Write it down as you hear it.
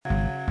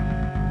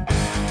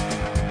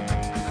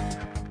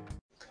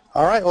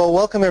All right, well,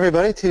 welcome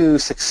everybody to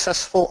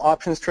Successful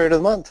Options Trader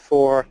of the Month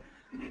for,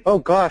 oh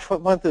gosh,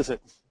 what month is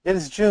it? It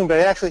is June, but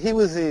actually he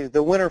was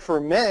the winner for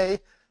May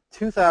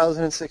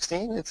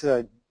 2016. It's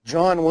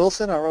John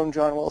Wilson, our own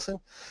John Wilson.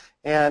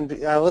 And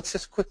let's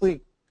just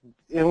quickly,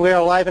 and we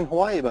are live in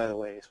Hawaii, by the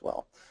way, as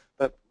well.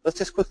 But let's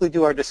just quickly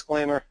do our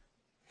disclaimer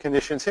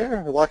conditions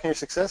here. Locking Your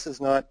Success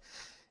is not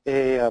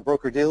a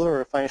broker-dealer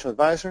or a financial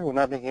advisor. We're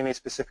not making any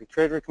specific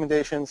trade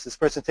recommendations. This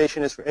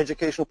presentation is for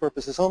educational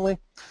purposes only.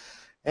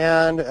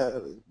 And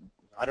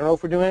I don't know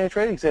if we're doing any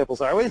trade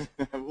examples, are we?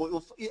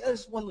 Well, yeah,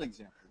 there's one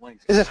example.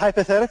 Is it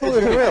hypothetical or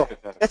is it real?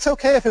 It's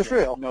okay if it's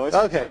real. No, it's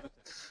okay.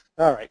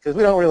 All right, because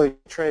we don't really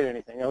trade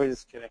anything. No, we're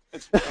just kidding.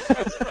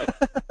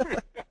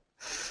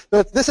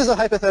 But this is a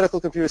hypothetical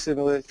computer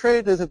simulated trade.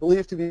 It is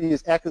believed to be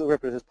as accurately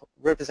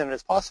represented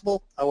as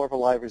possible. However,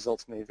 live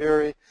results may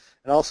vary.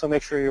 And also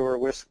make sure you're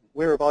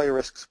aware of all your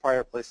risks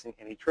prior to placing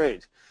any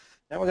trades.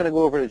 Now we're going to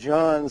go over to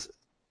John's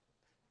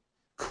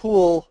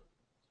cool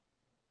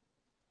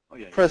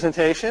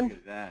presentation. Look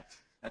at that.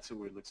 That's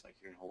what it looks like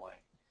here in Hawaii.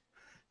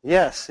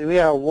 Yes, we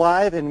are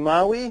live in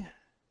Maui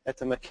at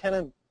the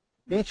McKenna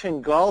Beach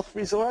and Golf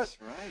Resort.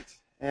 That's right.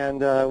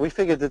 And we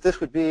figured that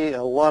this would be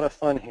a lot of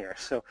fun here.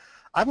 So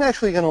I'm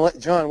actually going to let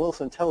John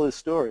Wilson tell his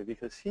story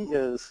because he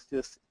is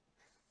just...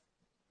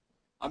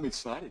 I'm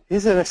excited.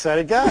 He's an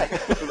excited guy.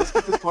 Let's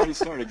get this party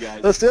started,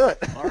 guys. Let's do it.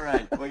 All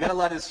right. Well, we got a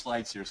lot of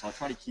slides here, so I'll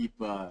try to keep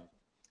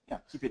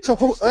it. So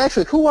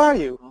who are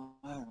you?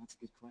 Oh, that's a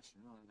good question.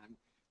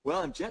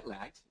 Well, I'm jet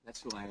lagged.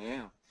 That's who I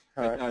am.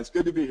 All right. It's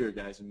good to be here,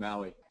 guys, in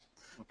Maui.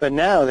 But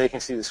now they can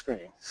see the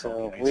screen.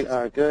 So we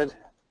are good.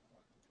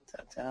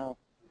 Down.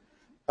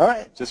 All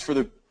right. Just for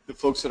the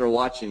folks that are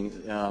watching,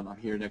 I'm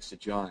here next to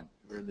John.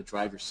 We're in the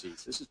driver's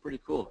seats. This is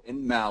pretty cool.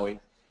 In Maui.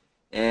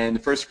 And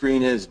the first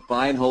screen is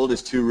buy and hold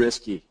is too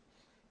risky.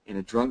 And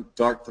a drunk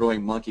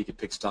dart-throwing monkey could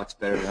pick stocks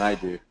better than I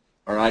do.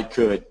 Or I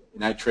could.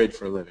 And I trade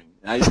for a living.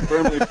 And I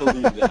firmly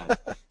believe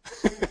that.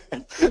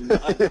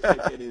 I pick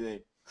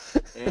anything.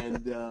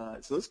 And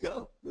so let's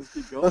go. Let's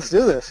keep going. Let's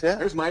do this, yeah.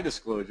 Here's my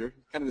disclosure.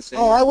 Kind of the same.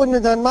 Oh, I wouldn't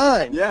have done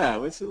mine.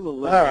 Yeah, it's a little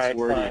less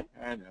wordy. Fine.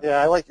 I know. Yeah,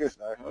 I like yours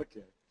better.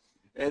 Okay.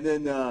 And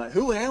then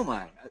who am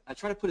I? I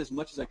try to put as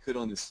much as I could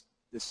on this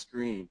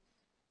screen.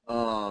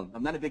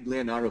 I'm not a big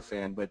Leonardo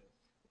fan, but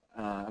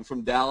I'm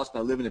from Dallas, but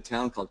I live in a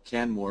town called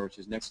Canmore, which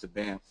is next to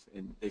Banff.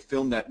 And they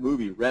filmed that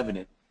movie,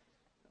 Revenant,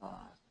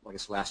 I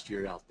guess last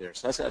year out there.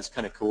 So that's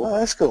kind of cool. Oh,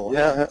 that's cool.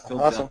 Yeah,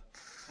 awesome.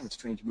 Kind of a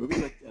strange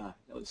movie, but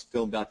that was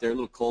filmed out there, a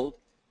little cold.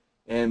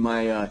 And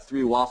my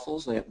 3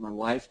 waffles, I have my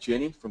wife,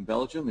 Jenny, from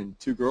Belgium, and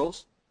 2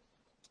 girls.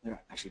 They're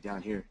actually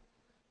down here.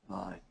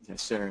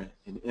 Sarah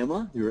and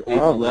Emma. They were 8 and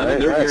 11.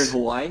 They're here in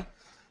Hawaii.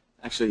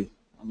 Actually,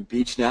 on the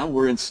beach now.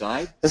 We're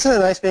inside. Isn't it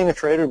nice being a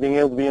trader, being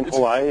able to be in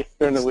Hawaii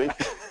during the week?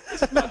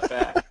 It's not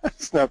bad.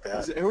 It's not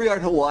bad. Here we are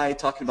in Hawaii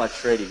talking about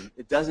trading.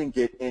 It doesn't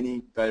get any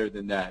better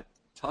than that.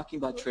 Talking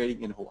about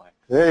trading in Hawaii.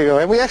 There you go.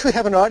 And we actually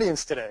have an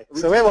audience today.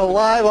 So we have a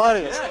live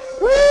audience. Yeah.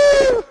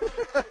 Woo!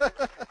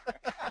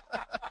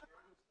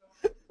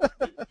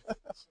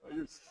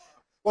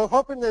 Well,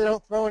 hoping they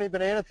don't throw any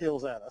banana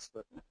peels at us.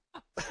 But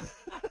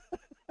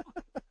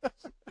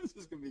this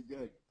is going to be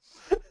good.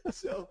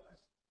 So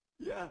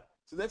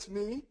that's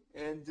me.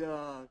 And,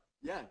 I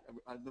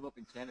live up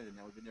in Canada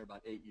now. We've been there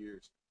about 8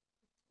 years.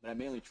 But I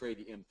mainly trade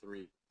the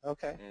M3.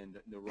 Okay. And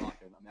the rock.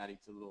 I'm adding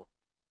to the little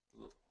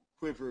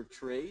quiver of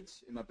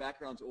trades. And my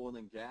background's oil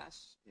and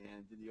gas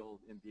and did the old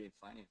MBA in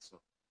finance. So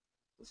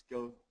let's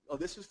go. Oh,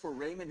 this is for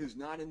Raymond, who's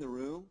not in the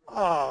room.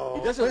 Oh,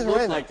 he doesn't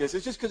look like this.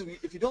 It's just because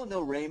if you don't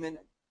know Raymond,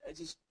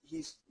 he's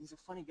a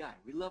funny guy.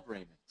 We love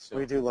Raymond. So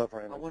we do love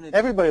Raymond.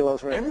 Everybody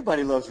loves Raymond.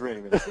 Everybody loves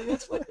Raymond.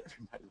 That's what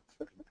everybody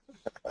loves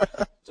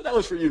Raymond. So that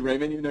was for you,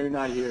 Raymond, even though you're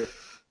not here.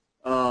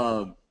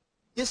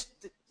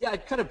 I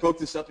kind of broke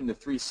this up into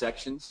 3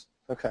 sections.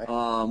 Okay.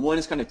 One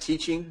is kind of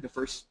teaching. The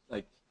first,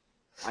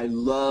 I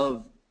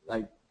love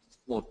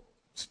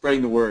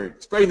spreading the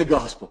word, spreading the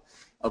gospel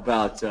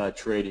about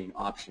trading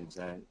options.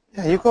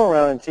 Yeah, you go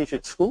around and teach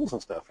at schools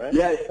and stuff, right?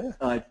 Yeah.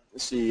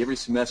 Let's see, every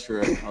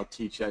semester I'll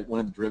teach one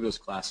of the derivatives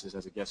classes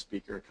as a guest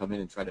speaker. I come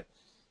in and try to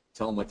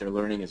tell them what they're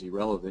learning is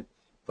irrelevant.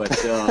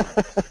 But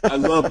I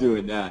love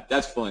doing that.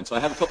 That's fun. So I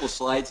have a couple of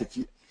slides. I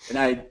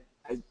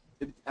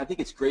think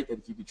it's great that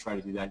if you could try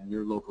to do that in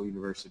your local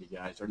university,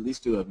 guys, or at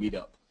least do a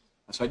meetup.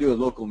 So I do a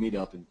local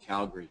meetup in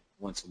Calgary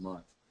once a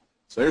month.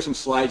 So there's some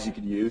slides you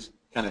could use,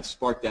 kind of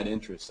spark that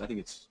interest. I think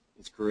it's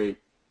great.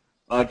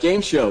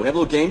 Game show. We have a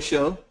little game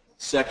show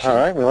section. All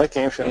right, we like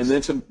game shows. And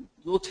then some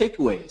little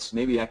takeaways.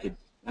 Maybe I could,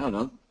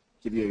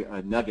 give you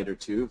a nugget or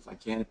 2 if I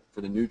can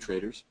for the new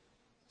traders,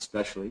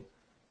 especially.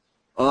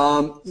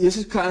 This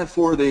is kind of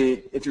for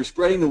if you're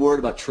spreading the word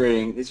about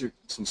trading, these are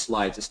some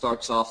slides. It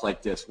starts off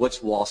like this.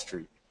 What's Wall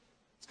Street?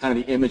 It's kind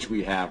of the image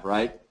we have,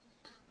 right?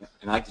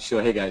 And I like to show,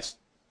 hey, guys,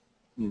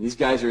 these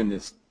guys are in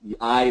the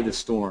eye of the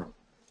storm.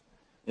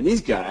 And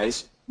these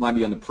guys might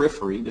be on the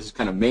periphery. This is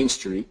kind of Main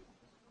Street.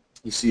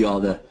 You see all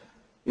the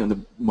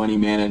money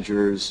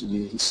managers,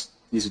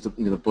 these are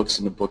the books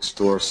in the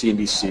bookstore,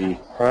 CNBC.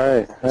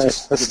 Right.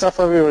 Nice. That's stuff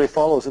everybody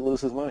follows that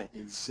loses money.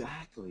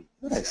 Exactly.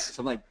 Nice. So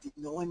I'm like,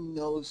 no one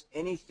knows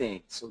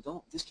anything. So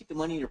don't just keep the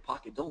money in your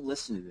pocket. Don't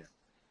listen to them.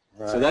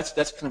 Right. So that's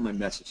kind of my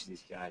message to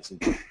these guys.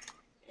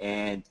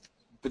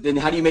 But then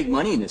how do you make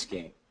money in this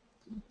game?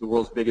 The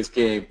world's biggest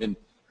game. And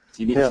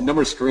do you need a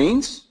number of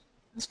screens?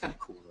 That's kind of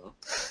cool, though.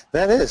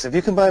 That is. If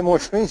you can buy more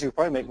screens, you can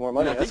probably make more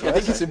money. Yeah, I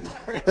think it's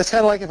important. That's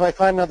kind of like if I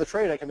find another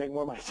trade, I can make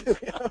more money too.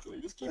 Exactly.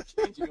 Just keep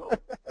changing over.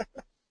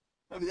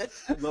 I mean,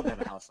 I'd love to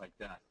have a house like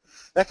that.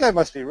 That guy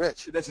must be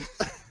rich. That's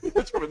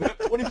from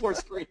 24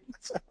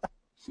 screens.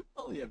 I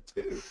only have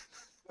 2.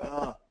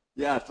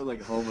 Yeah, I feel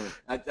like a homer.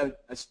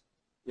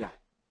 Yeah,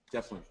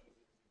 definitely.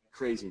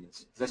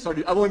 Craziness.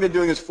 I've only been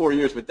doing this 4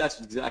 years, but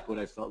that's exactly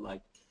what I felt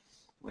like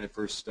when I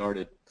first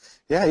started.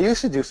 Yeah, you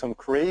used to do some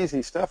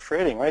crazy stuff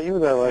trading, right? You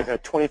were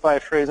like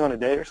 25 trades on a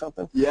day or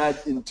something? Yeah,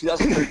 in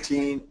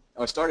 2013,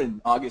 I started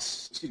in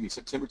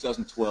September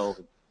 2012.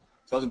 In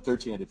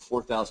 2013, I did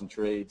 4,000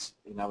 trades,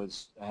 and I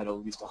had at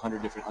least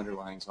 100 different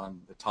underlyings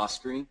on the toss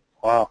screen.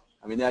 Wow.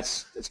 I mean,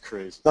 that's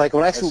crazy. Like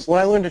when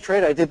I learned to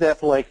trade, I did that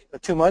for like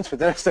 2 months, but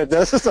then I said,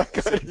 "This is not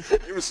good."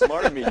 You were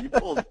smarter than me. You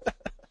pulled.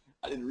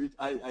 I didn't read.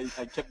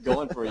 I kept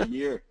going for a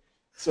year.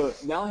 So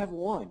now I have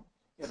one.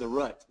 Yeah, the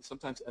rut.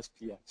 Sometimes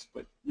SPX,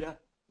 but yeah,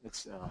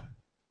 it's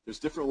there's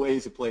different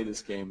ways to play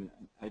this game,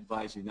 and I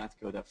advise you not to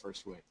go that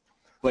first way.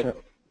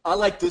 But I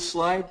like this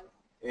slide,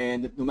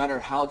 and no matter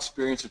how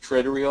experienced a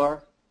trader we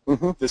are,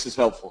 this is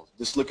helpful.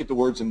 Just look at the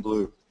words in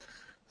blue.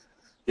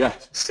 Yeah.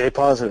 Stay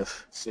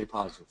positive. Stay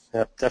positive.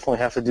 Yep, definitely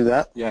have to do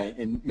that. Yeah,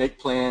 and make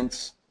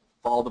plans,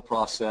 follow the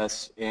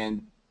process,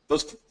 and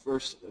those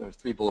first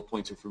 3 bullet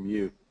points are from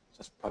you.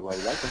 That's probably why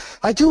you like them.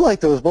 I do like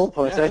those bullet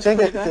points. Yeah, I think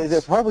nice.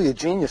 they're probably a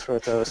genius for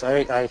those.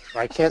 I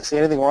can't see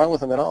anything wrong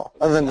with them at all,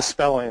 other than the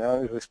spelling. I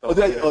don't usually spell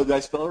did I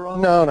spell it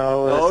wrong? No.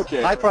 Oh,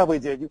 okay. I probably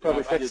did. You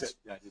probably fixed it.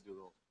 Yeah, I did do a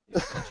little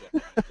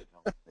check.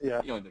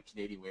 Yeah. You know, in the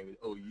Canadian way with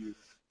OU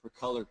for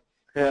color.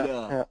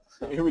 Yeah.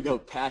 But, here we go.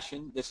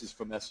 Passion. This is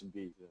from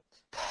S&B.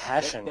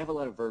 Passion. They have a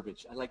lot of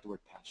verbiage. I like the word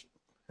passion.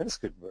 That's a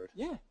good word.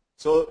 Yeah.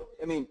 So,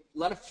 I mean, a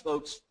lot of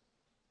folks,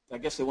 I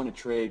guess they want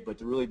to trade, but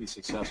to really be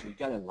successful, you've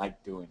got to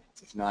like doing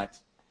it. If not,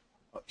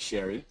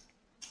 Sherry.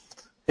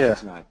 Yeah.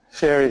 It's not.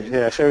 Sherry.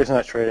 Yeah, Sherry's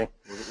not trading.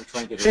 We're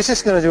trying to get She's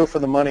just going to do it for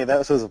the money. That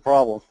was the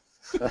problem.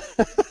 So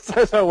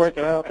it's not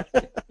working out.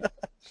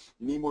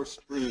 You need more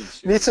screens.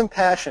 Sherry. Need some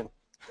passion.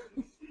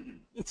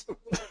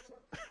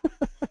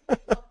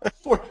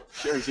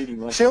 Sherry's eating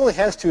lunch. She only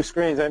has 2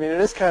 screens. I mean,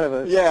 it is kind of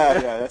a.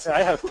 Yeah.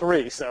 I have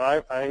 3, so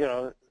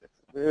I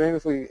maybe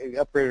if we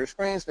upgrade our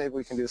screens, maybe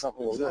we can do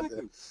something a little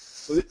good.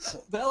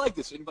 But I like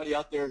this. Anybody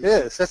out there?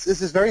 Yes, this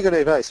is very good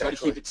advice. Try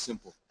actually. to keep it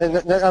simple. And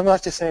I'm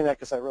not just saying that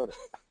because I wrote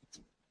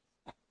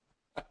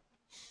it.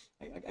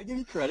 I give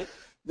you credit.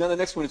 Now the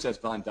next one says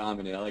Von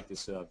Dominant. I like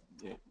this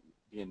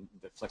in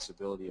the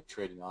flexibility of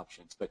trading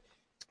options. But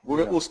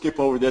we'll skip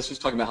over this.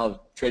 Just talking about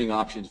how trading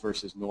options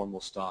versus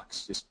normal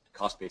stocks, just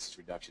cost basis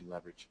reduction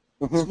leverage.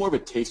 It's more of a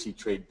tasty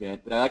trade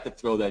bent, but I like to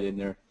throw that in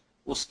there.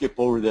 We'll skip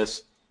over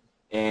this.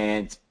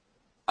 And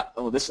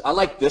I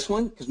like this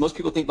one because most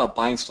people think about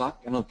buying stock.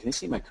 I don't know. Can they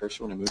see my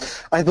cursor when I move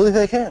it? I believe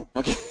they can.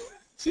 Okay.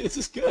 See, this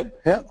is good.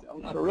 Yeah.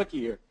 I'm not a rookie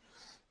here.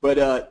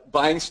 But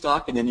buying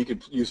stock, and then you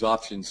can use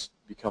options,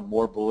 become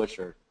more bullish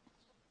or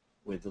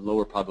with the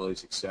lower probability of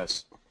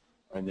success,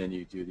 and then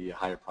you do the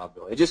higher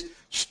probability. Just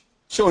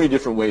showing you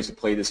different ways to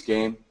play this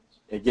game.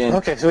 Again.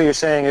 Okay, so you're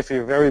saying if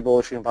you're very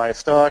bullish, you can buy a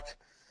stock,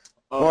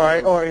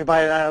 or you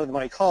buy it out of the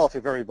money call if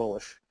you're very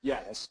bullish.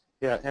 Yes.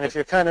 Yeah, and if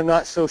you're kind of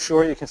not so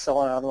sure, you can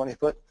sell it out of the money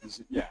put.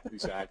 Yeah,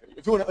 exactly.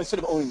 If you want to, instead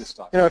of owning the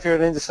stock. If you're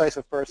an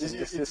indecisive person,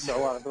 just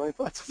sell out of the money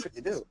put. That's what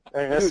you do. I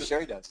mean, that's what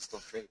Sherry does. It's still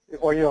trade.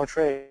 Or you don't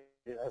trade.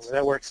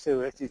 That works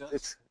too.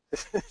 It's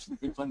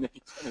been fun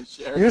making fun of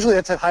Sherry. Usually,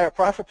 it's a higher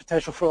profit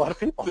potential for a lot of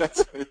people.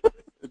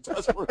 It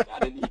does work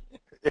out in the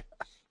end.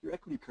 Your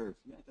equity curve,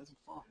 it doesn't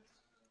fall.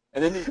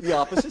 And then the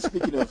opposite.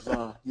 Speaking of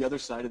the other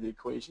side of the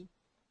equation,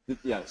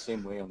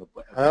 same way on the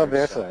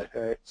other side.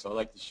 Right. So I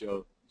like to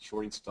show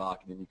shorting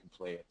stock, and then you can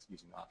play it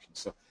using options.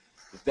 So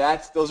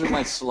those are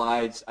my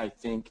slides. I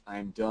think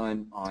I'm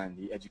done on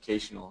the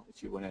educational.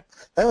 If you want to.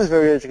 That was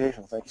very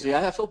educational. Thank you. See,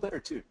 I feel better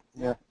too.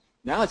 Yeah.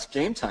 Now it's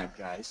game time,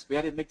 guys. We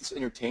had to make this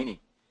entertaining.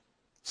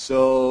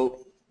 So,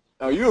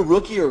 are you a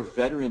rookie or a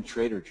veteran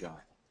trader, John?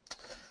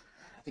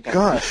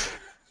 Gosh,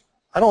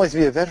 I don't like to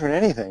be a veteran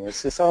anything. It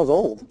sounds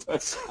old.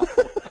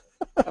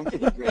 I'm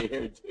getting gray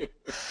hair too.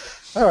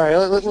 All right,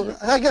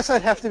 I guess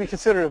I'd have to be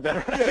considered a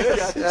veteran.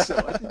 Yeah, I think so.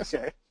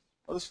 Okay.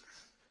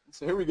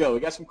 So here we go. We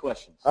got some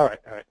questions. All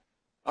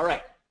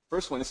right.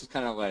 First one. This is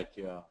kind of like,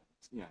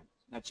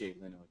 not Jay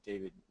Leno,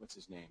 David. What's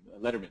his name?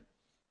 Letterman,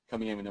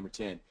 coming in with number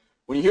 10.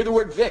 When you hear the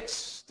word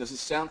VIX, does it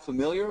sound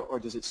familiar or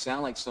does it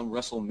sound like some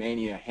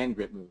WrestleMania hand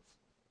grip move?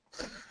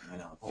 I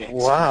know. VIX.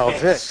 Wow,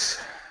 VIX.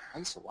 I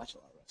used to watch a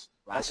lot of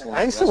wrestling.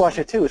 I used to watch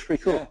it too. It's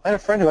pretty cool. Yeah. I had a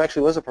friend who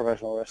actually was a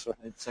professional wrestler.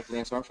 It's like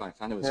Lance Armstrong. I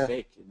found it was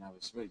fake, and I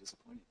was really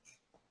disappointed.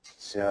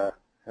 Yeah.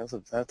 That's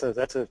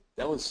a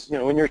That was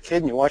when you're a kid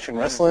and you're watching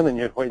wrestling and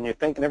you're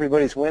thinking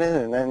everybody's winning,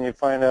 and then you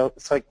find out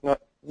it's like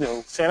not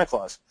Santa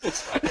Claus.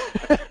 It's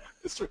right.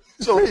 It's true.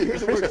 So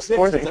here's the word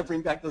six. Does that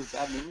bring back those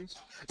bad memories?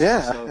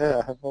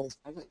 Yeah.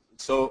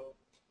 So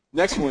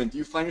next one, do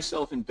you find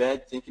yourself in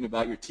bed thinking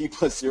about your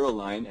T+0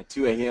 line at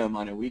 2 a.m.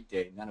 on a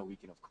weekday, not a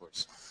weekend, of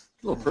course?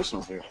 A little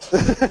personal here.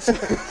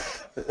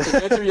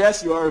 Answer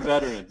yes, you are a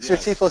veteran. Is your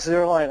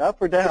T+0 line up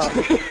or down?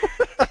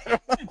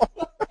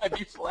 I'd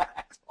be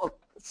flat.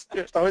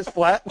 It's always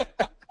flat.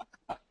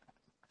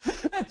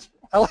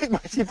 I like my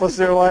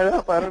T+0 line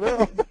up. I don't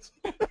know.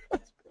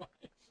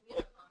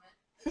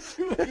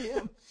 2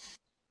 a.m.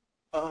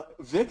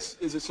 Vic's,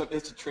 it's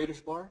a Trader's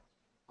Bar.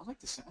 I like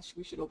this.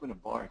 We should open a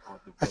bar called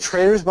the A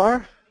Trader's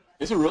Bar?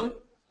 Is it really?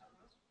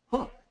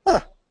 Huh.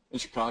 In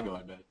Chicago,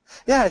 I bet.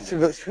 Yeah,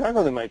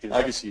 Chicago they might do that.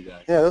 I can see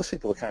that. Yeah, those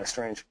people are kind of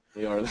strange.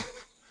 They are.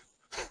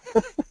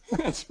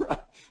 That's right.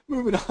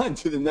 Moving on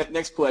to the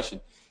next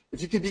question.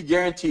 If you could be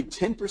guaranteed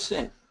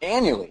 10%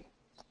 annually,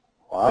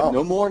 wow, but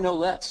no more, no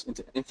less,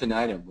 into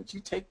infinitum, would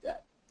you take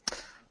that?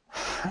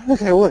 I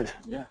think I would.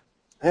 Yeah.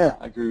 Yeah.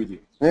 I agree with you.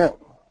 Yeah.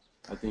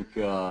 I think,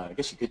 I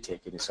guess you could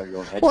take it and start your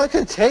own hedge. Well, I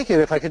could take it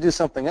if I could do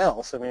something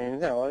else. I mean,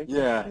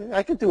 yeah.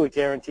 I could do a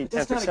guaranteed 10%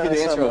 That's not a good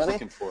answer I was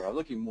looking for. I'm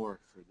looking more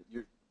for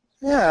your.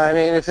 Yeah, I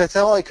mean, if that's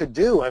all I could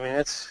do, I mean,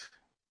 that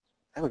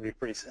would be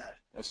pretty sad.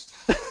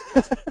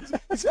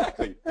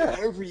 Exactly. Yeah.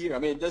 Every year. I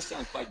mean, it does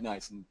sound quite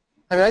nice. And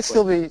I mean, I'd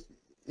still be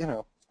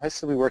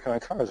working on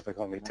cars if I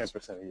could only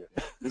 10% a year.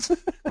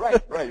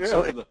 Right. Really?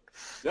 So,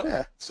 yep.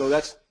 Yeah. So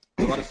that's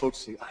a lot of folks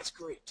say, "Oh, it's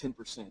great,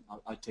 10%.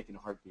 I'd take it in a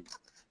heartbeat."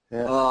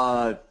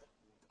 Yeah.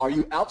 Are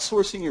you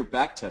outsourcing your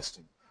back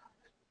testing?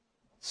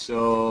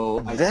 So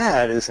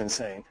that is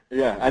insane.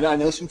 Yeah, I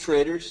know some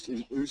traders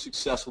who are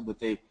successful, but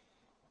they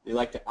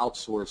like to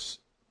outsource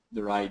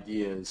their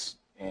ideas,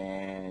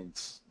 and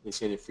they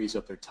say it frees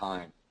up their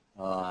time.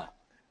 I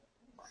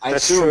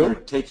That's assume true. they're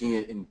taking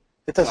it in.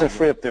 It doesn't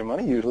free up their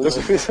money usually. It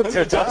frees up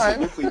their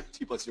time.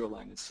 T+0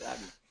 line is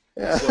savvy.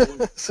 Yeah,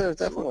 so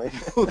definitely.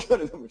 We'll go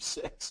to number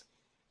 6.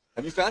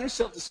 Have you found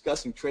yourself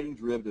discussing trading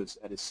derivatives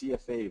at a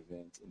CFA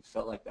event and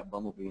felt like that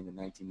bumblebee in the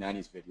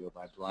 1990s video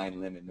by Blind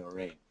Lemon No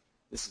Rain?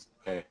 This is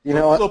okay. A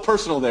little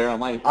personal there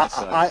on my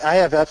side. I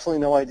have absolutely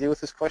no idea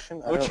with this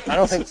question. I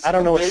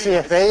don't know what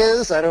CFA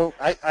is.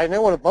 I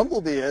know what a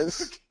bumblebee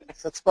is. Okay.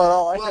 That's about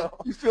all I know.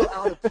 You feel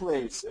out of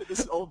place. This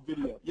is an old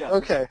video. Yeah.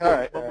 Okay. All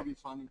right. Bumblebee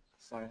funny.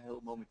 Sorry, I had a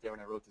little moment there when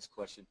I wrote this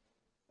question.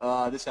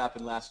 This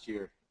happened last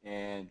year,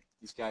 and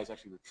these guys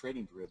actually were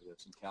trading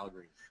derivatives in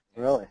Calgary.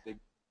 Really? Big,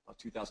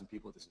 2,000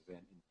 people at this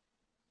event.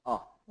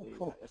 And,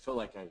 cool. I felt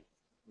like they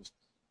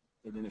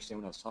didn't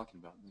understand what I was talking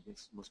about. I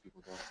guess most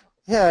people don't.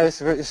 Yeah,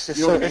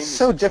 it's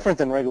so different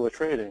than regular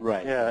trading.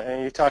 Right. Yeah,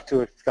 and you talk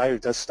to a guy who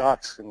does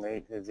stocks, and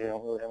they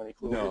don't really have any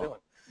clue what they're doing.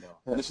 No.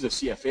 And this is a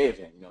CFA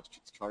event.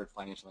 It's Chartered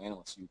Financial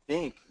Analysts. You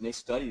think, and they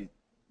study,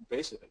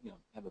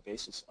 have a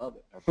basis of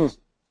it.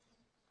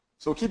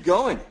 So keep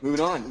going.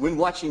 Moving on. When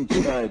watching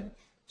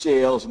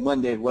JL's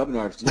Monday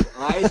webinars, do your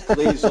eyes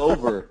glaze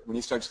over when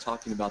he starts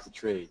talking about the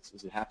trades?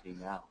 Is it happening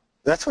now?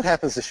 That's what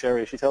happens to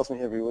Sherry. She tells me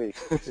every week.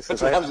 She says,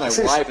 That's what happens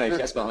to my wife, and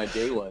I ask about how my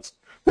day was.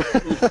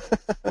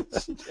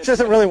 She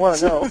doesn't really want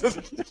to know.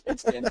 She can't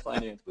stand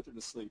finance. Put her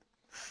to sleep.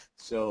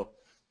 So,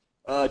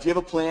 do you have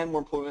a plan?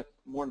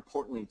 More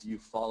importantly, do you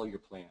follow your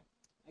plan?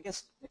 I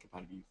guess that could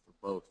probably be for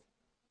both.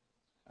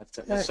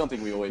 That's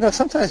something we always do.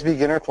 Sometimes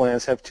beginner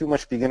plans have too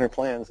much beginner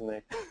plans, and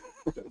they.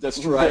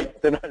 That's right.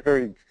 They're not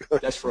very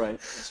good. That's right.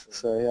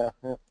 So,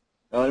 yeah.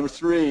 Number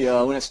 3,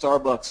 went at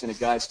Starbucks and a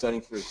guy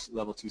studying for his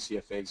level 2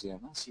 CFA exam.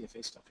 Not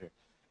CFA stuff here.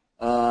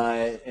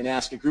 And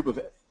asked a group of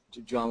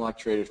John Locke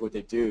traders what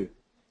they do.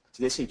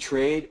 Do they say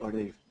trade, or do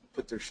they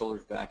put their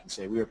shoulders back and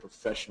say, we are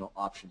professional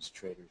options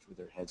traders with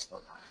their heads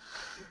held high?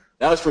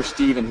 That was for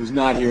Stephen, who's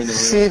not here in the room.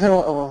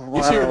 Stephen,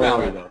 he's here in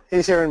Maui, though.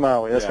 He's here in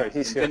Maui. That's right.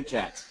 He's here. Ben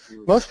Katz.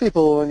 Most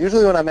people,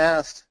 usually when I'm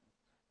asked,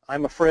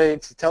 I'm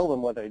afraid to tell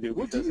them what I do.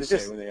 What do you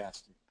say when they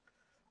ask you?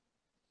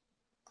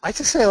 I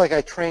just say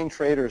I train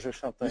traders or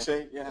something. You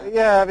say, yeah?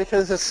 Yeah,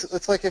 because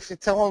it's like if you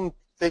tell them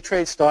they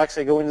trade stocks,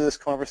 they go into this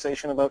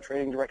conversation about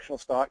trading directional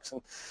stocks,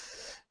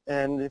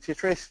 and if you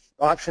trade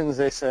options,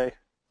 they say,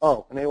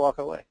 oh, and they walk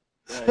away.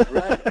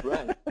 Right.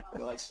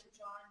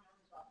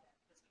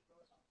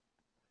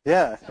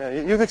 Yeah,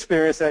 you've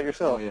experienced that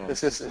yourself. Oh, yeah.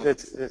 It's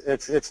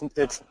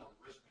a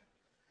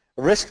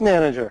risk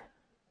manager.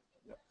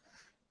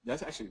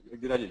 That's actually a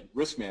good idea.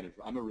 Risk manager.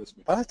 I'm a risk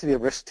manager. I like to be a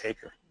risk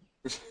taker.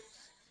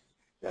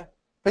 Yeah.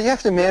 But you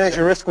have to manage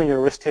your risk when you're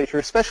a risk taker,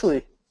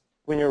 especially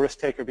when you're a risk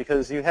taker,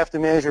 because you have to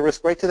manage your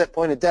risk right to that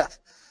point of death.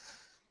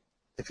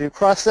 If you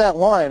cross that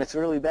line, it's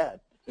really bad.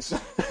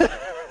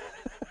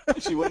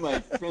 Actually, one of my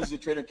friends is a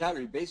trader in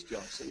Calgary, base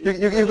jump. So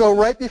you go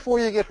right before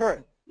you get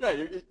hurt.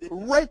 Right.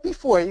 Right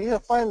before. You're going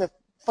to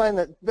find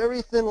that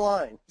very thin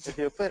line. If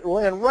you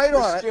land right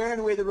on it. Scaring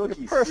away the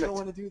rookies. Perfect. You don't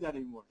want to do that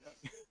anymore.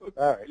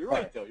 All right. You're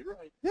right, though. You're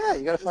right. Yeah,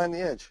 you got to find the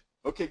edge.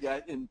 Okay,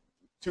 guys, and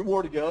 2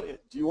 more to go.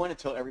 Do you want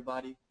to tell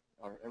everybody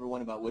or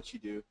everyone about what you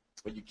do?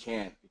 but you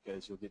can't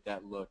because you'll get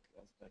that look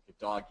like a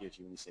dog gives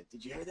you when you say,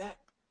 "Did you hear that?"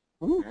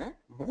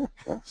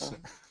 So,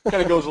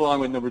 kind of goes along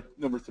with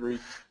number 3.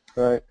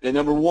 Right. And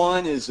number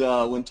 1 is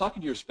when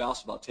talking to your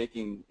spouse about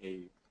taking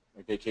a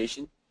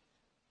vacation,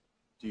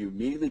 do you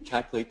immediately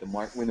calculate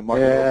when the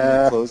market opens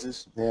and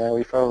closes? Yeah,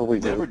 we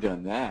probably do. Never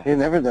done that. You've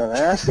never done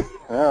that?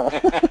 No.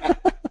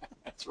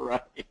 That's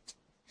right.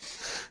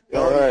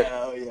 All right.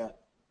 Oh, yeah.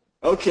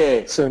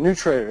 Okay. So new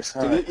traders.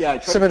 All right. Yeah.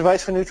 Some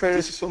advice for new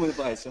traders? This is some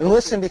advice. And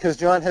listen, because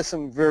John has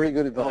some very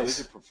good Oh, advice.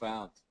 these are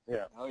profound.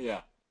 Yeah. Oh,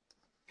 yeah.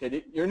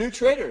 Okay, you're a new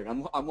trader.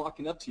 I'm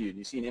walking up to you, and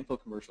you see an info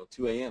commercial at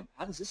 2 a.m.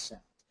 How does this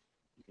sound?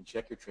 You can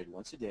check your trade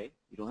once a day.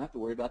 You don't have to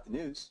worry about the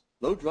news.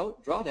 Low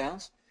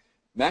drawdowns.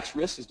 Max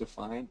risk is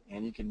defined,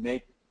 and you can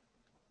make,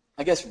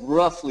 I guess,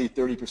 roughly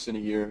 30% a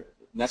year,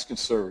 and that's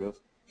conservative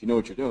if you know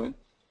what you're doing.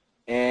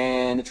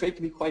 And the trade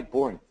can be quite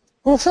boring.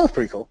 Well, it sounds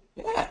pretty cool.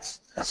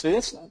 Yes. So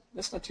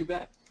that's not too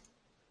bad.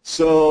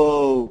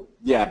 So,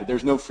 yeah, but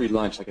there's no free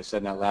lunch, like I said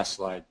in that last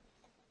slide.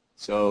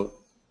 So,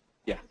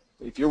 yeah,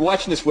 if you're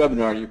watching this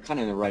webinar, you're kind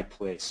of in the right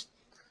place.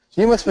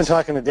 You must have been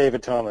talking to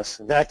David Thomas.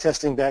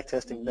 Backtesting.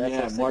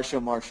 Yeah,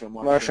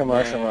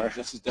 Marsha.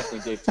 This is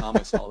definitely Dave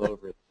Thomas all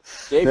over it.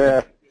 Dave.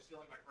 Yeah.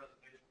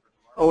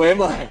 Oh,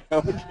 am I?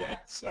 Okay.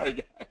 Sorry,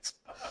 guys.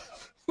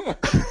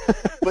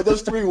 But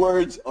those 3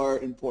 words are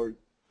important.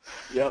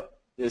 Yep.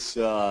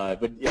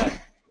 But yeah,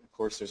 of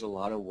course, there's a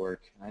lot of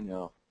work. I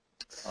know.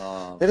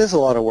 It is a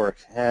lot of work,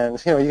 and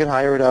you can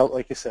hire it out,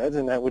 like you said,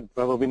 and that would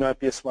probably not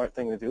be a smart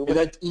thing to do.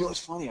 But it's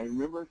funny. I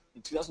remember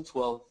in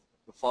 2012,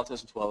 the fall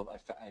 2012, I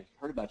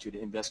heard about you at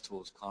Invest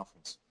Tools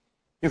conference.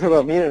 You heard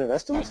about me at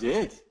Invest Tools? I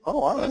did. Oh,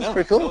 wow, that's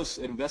pretty cool. I was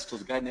at Invest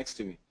Tools, the guy next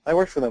to me. I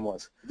worked for them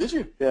once. Did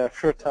you? Yeah,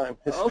 short time.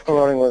 Okay.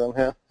 Promoting with them,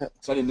 yeah.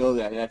 So I didn't know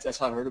that. That's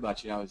how I heard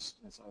about you. I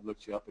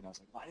looked you up, and I was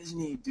like, why doesn't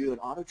he do an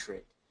auto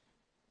trade?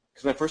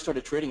 Because when I first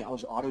started trading, I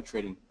was auto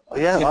trading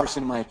 10%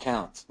 of my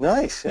account.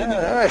 Nice. Yeah,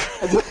 all right.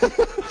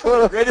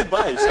 Great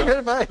advice. Good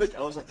advice.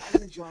 I was like, why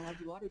doesn't John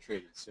do auto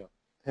trading? So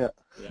yeah.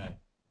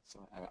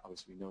 So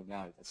obviously we know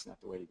now that's not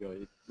the way to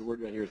go. The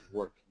word right here is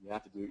work. You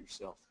have to do it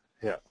yourself.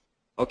 Yeah.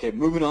 Okay,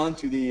 moving on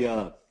to the.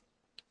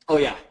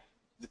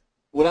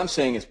 What I'm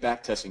saying is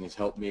back testing has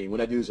helped me.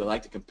 What I do is I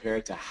like to compare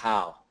it to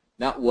how,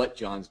 not what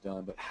John's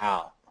done, but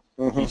how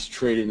he's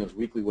traded in those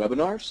weekly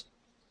webinars.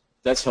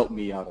 That's helped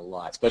me out a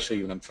lot,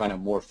 especially when I'm trying to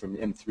morph from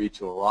M3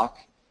 to a rock.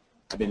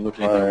 I've been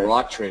looking at the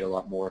rock trade a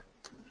lot more.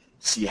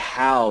 See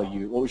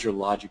what was your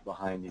logic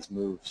behind these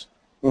moves.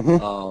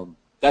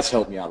 That's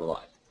helped me out a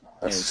lot.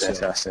 That's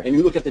fantastic. And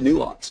you look at the new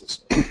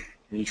losses, and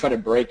you try to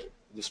break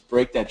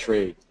that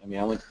trade. I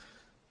mean,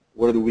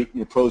 what are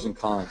the pros and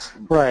cons?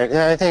 Right.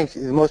 Yeah, I think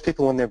most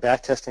people, when they're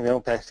back testing, they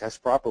don't back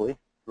test properly.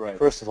 Right.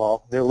 First of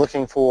all, they're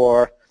looking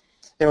for,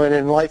 and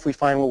in life we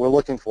find what we're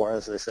looking for,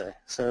 as they say.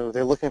 So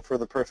they're looking for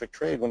the perfect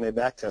trade when they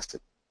back test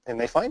it, and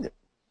they find it.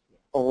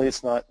 Only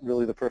it's not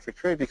really the perfect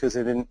trade because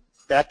they didn't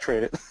back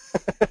trade it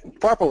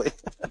properly.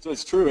 So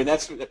it's true, and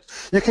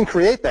you can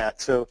create that.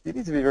 So you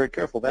need to be very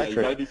careful back you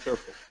trading. got to be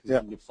careful. You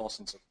can get false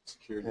sense of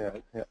security.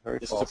 Right? Yeah, very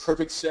this false. is a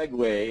perfect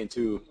segue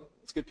into.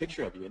 It's a good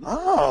picture of you. Isn't it?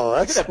 Oh,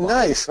 that's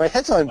nice. My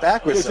head's on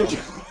backwards. You're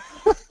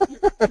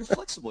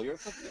flexible.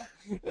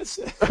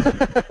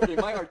 Okay,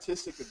 my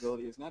artistic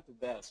ability is not the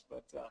best,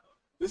 but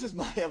this is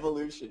my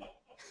evolution.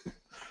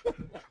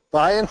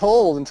 Buy and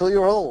hold until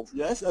you're old.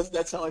 Yes,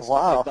 that's how I started.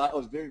 Wow. I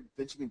was very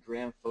Benjamin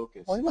Graham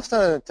focused. Well, you must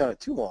not have done it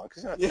too long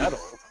because you're not that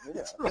old.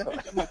 That's right.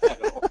 I'm not that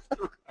old.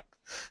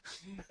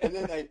 And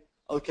then I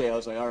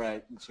was like, all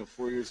right. So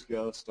 4 years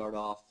ago, start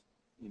off,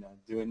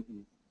 doing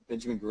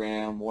Benjamin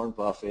Graham, Warren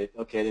Buffett.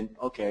 I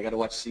got to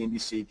watch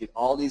CNBC, get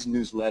all these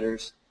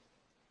newsletters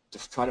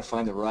to try to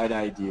find the right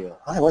idea.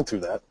 I went through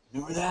that.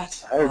 Remember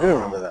that? I do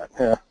remember that.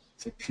 Yeah.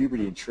 It's like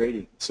puberty and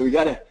trading. So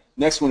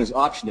next one is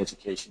option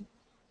education.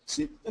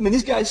 See, I mean,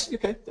 these guys,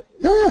 okay,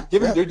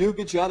 they do a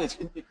good job.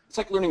 It's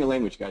like learning a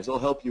language, guys. They'll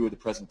help you with the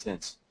present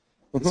tense.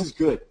 This is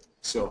good.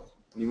 So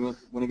when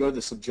you go to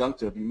the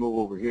subjunctive, you move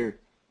over here.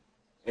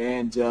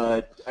 And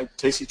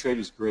Tasty Trade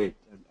is great.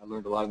 I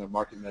learned a lot of their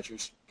market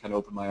measures, kind of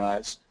opened my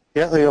eyes.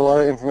 Yeah, they got a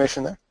lot of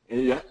information there.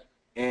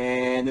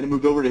 And then I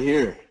moved over to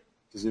here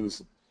because it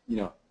was,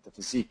 the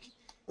physique.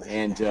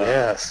 And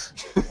yes.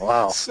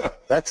 Wow. So,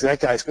 that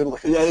guy's good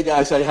looking. Yeah, the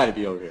guys, I had to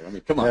be over here. I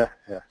mean, come on.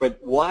 Yeah. But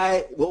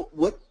why?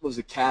 What was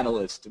the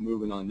catalyst to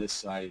moving on this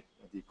side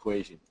of the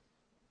equation?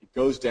 It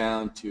goes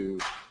down to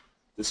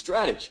the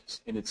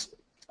strategies, and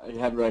I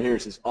have it right here.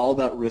 It says all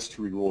about risk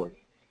to reward.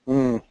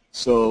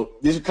 So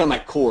these are kind of my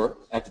core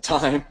at the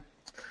time.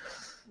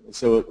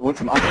 So it went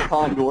from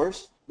icon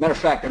doors. Matter of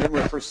fact, I remember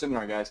my first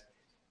seminar, guys.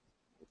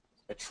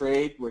 A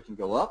trade where it can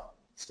go up,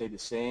 stay the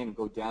same, and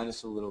go down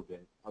just a little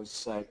bit. I was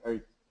just like, or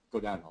go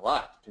down a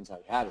lot. Depends how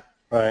you had it.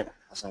 Right. I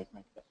was like,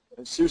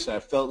 seriously, I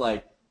felt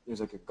like there was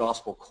like a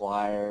gospel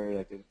choir,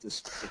 like the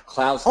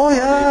clouds. Oh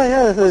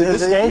yeah.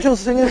 The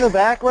angels singing in the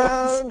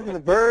background, and the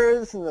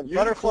birds, and the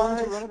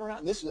butterflies running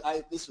around. This is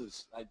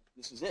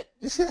it.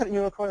 You see that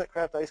unicorn that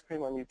crapped ice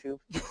cream on YouTube?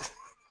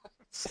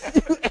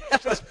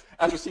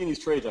 After seeing these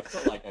trades, I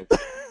felt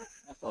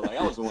So like,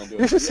 I was the one doing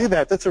You it. should see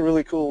that. That's a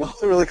really cool.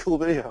 It's a really cool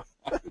video.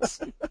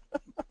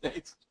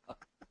 Thanks.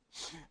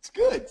 It's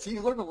good. See,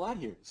 you learn a lot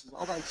here. This is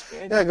all about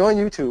expanding. Yeah, go on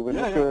YouTube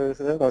and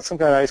look at some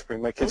kind of ice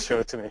cream. My kids showed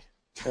it to me.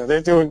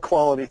 They're doing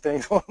quality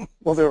things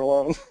while they're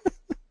alone.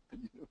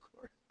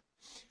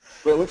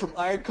 Well, it went from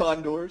iron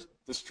condors,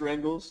 the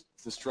strangles,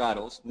 the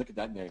straddles. Look at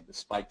that name, the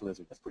spiked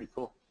lizard. That's pretty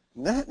cool.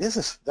 That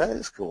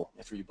is cool.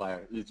 That's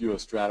where you do a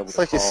straddle with It's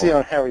like you see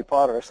on Harry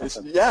Potter or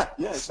something.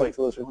 It's like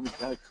lizard.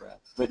 That crap.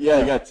 But yeah,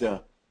 you got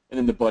and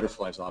then the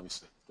butterflies,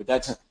 obviously. But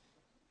that's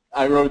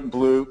I wrote in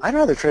blue. I'd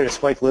rather trade a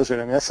spiked lizard.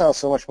 I mean, that sounds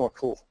so much more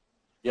cool.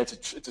 Yeah,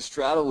 it's a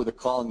straddle with a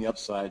call on the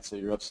upside, so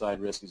your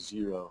upside risk is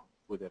 0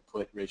 with a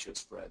put ratio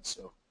spread.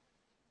 So,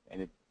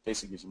 and it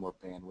basically gives you more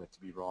bandwidth to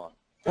be wrong.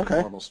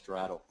 Okay. Normal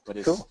straddle, but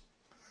it's. Cool.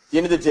 At the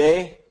end of the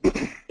day,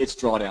 it's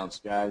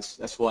drawdowns, guys.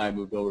 That's why I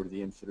moved over to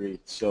the M3.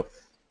 So,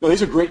 no,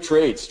 these are great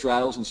trades,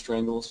 straddles and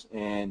strangles,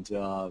 and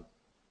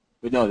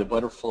but no, the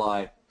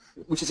butterfly,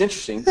 which is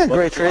interesting. Yeah,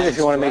 great trade if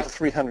you want to make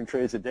 300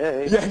 trades a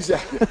day. Yeah,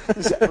 exactly.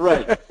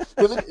 Right.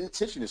 Well,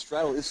 it's interesting. The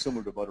straddle is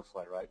similar to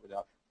butterfly, right?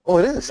 Without. Oh,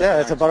 it is. Yeah,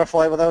 it's a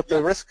butterfly without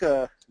the risk.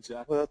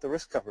 Exactly. Without the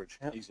risk coverage.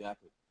 Yeah.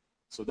 Exactly.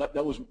 So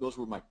those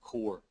were my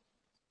core,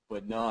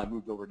 but now I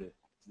moved over to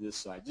this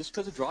side just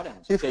because of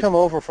drawdowns. You've come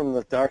over from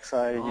the dark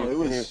side,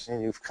 Oh,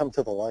 and you've come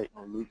to the light.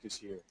 Oh, Luke is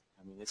here.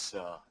 I mean, it's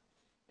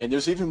and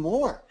there's even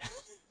more.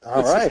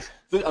 All right.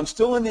 I'm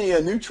still in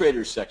the new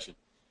traders section.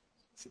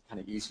 It's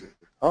kind of easier.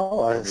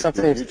 Oh,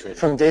 something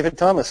from David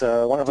Thomas,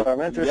 one of our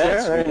mentors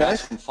there. Very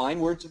nice. Some fine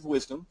words of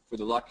wisdom for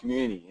the lock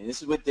community, and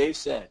this is what Dave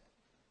said.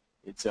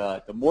 It's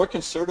the more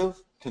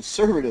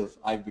conservative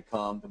I've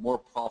become, the more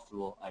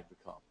profitable I've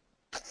become.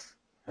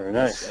 Very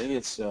nice. I think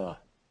it's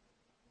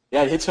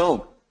it hits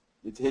home.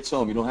 It hits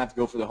home. You don't have to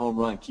go for the home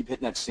run. Keep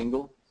hitting that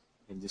single,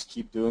 and just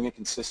keep doing it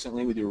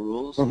consistently with your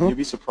rules. Mm-hmm. You'll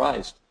be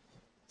surprised.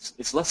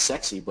 It's less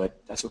sexy,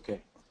 but that's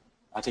okay.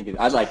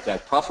 I like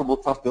that.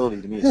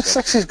 Profitability to me is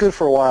sexy is good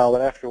for a while,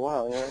 but after a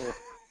while,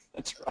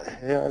 that's right.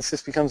 It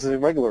just becomes a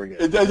regular again.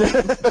 It does.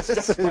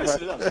 Spice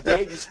it up.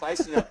 Dave, you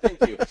spiced it up.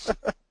 Thank you.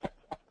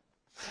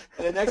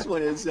 And the next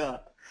one is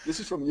this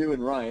is from you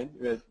and Ryan.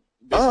 Basically,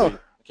 I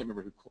can't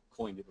remember who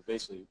coined it, but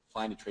basically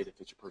find a trade that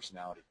fits your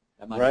personality.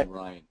 That might have been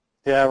Ryan.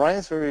 Yeah,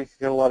 Ryan's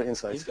got a lot of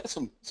insights. He's got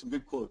some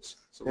good quotes.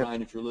 So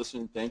Ryan, if you're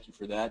listening, thank you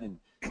for that, and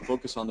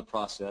focus on the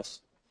process.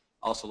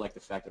 I also like the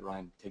fact that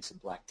Ryan takes a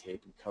black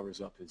tape and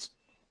covers up his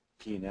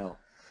P&L.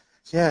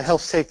 So it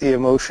helps take the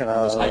emotion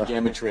out of high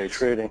gamma trades.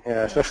 Trading.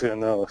 Yeah, especially on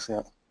those.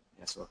 Yeah.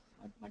 Yeah, so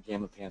my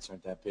gamma pants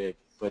aren't that big.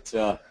 But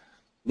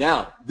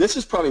now, this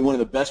is probably one of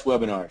the best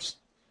webinars.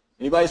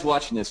 Anybody's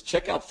watching this,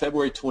 check out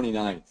February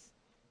 29th,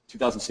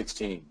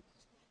 2016.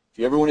 If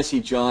you ever want to see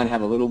John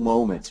have a little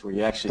moment where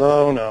you actually...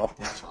 Oh, no.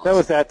 Awesome. That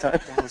was that time.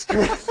 That was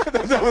great.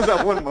 That was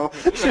that one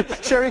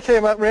moment. Sherry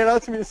came up, ran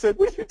out to me and said,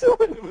 "What are you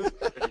doing?" It was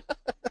great.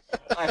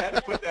 I had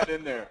to put that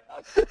in there.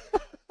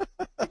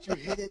 But you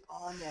hit it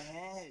on the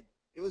head.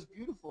 It was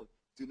beautiful.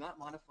 Do not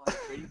modify the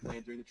trading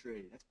plan during the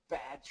trade. That's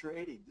bad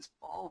trading. Just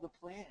follow the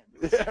plan.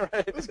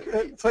 Right. It was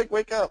great. It's like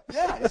wake up.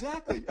 Yeah,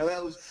 exactly. I mean,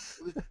 it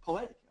was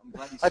poetic. I'm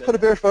glad you said I put a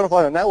bearish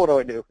butterfly on. Now what do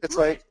I do? It's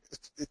like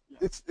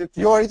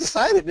you already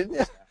decided, didn't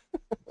you?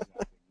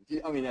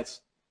 Exactly. I mean,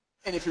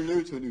 and if you're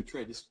new to a new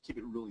trade, just keep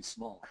it really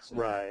small. So,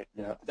 right.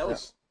 Yeah. That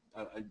was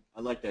I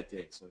like that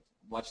day. So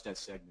watch that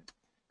segment.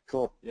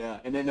 Cool. Yeah,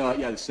 and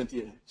then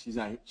Cynthia, she's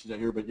not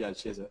here, but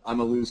she has I'm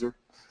a loser.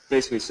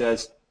 Basically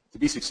says to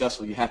be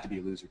successful, you have to be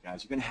a loser,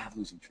 guys. You're going to have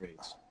losing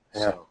trades.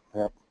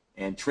 Yeah.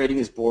 And trading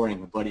is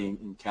boring. A buddy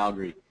in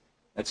Calgary,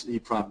 he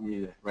prompted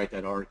me to write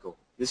that article.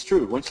 It's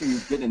true. Once you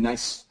get in a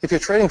nice... If you're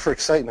trading for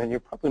excitement, you're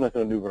probably not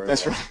going to do very well.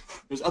 That's right.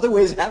 There's other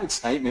ways to have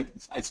excitement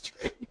besides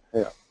trading.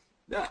 Yeah.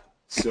 Yeah.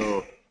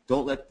 So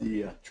don't let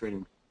the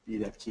trading be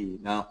that key.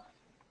 Now,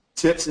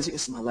 tips. This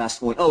is my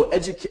last one. Oh,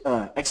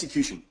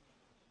 execution.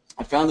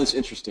 I found this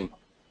interesting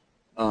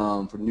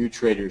for new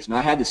traders, and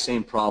I had the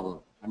same problem.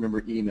 I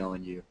remember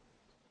emailing you.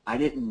 I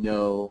didn't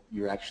know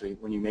you're actually,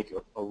 when you make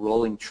a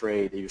rolling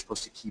trade, that you're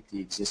supposed to keep the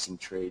existing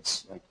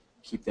trades, like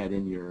keep that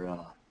in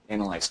your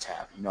Analyze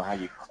tab. You know how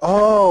you...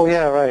 Oh,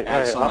 yeah, right.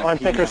 On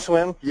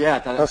Thinkorswim? Yeah, I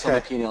thought I saw my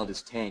P&L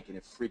just tank, and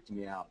it freaked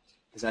me out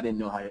because I didn't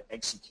know how to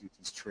execute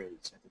these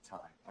trades at the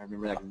time. I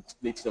remember that in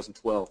late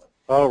 2012.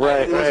 Oh,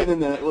 right, It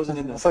wasn't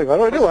in the... It's like, what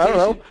do I do? I don't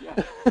know.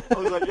 Yeah. I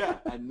was like,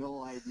 I had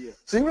no idea.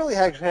 So you really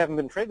actually haven't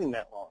been trading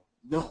that long?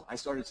 No, I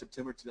started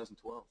September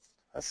 2012.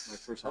 That's my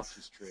first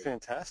options trade.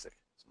 Fantastic.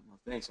 So,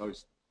 thanks.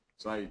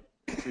 I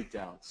freaked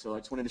out. So I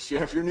just wanted to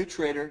share. If you're a new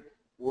trader,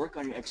 work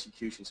on your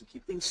execution. So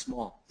keep things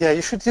small. Yeah,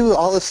 you should do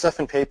all this stuff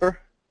in paper,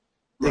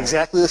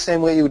 exactly the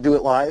same way you would do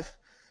it live.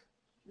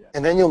 Yeah.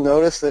 And then you'll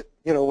notice that,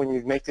 when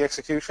you make the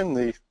execution,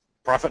 the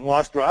profit and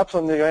loss drops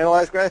on the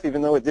Analyze graph,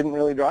 even though it didn't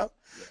really drop.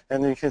 Yeah.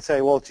 And then you can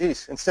say, well,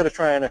 geez, instead of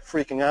trying to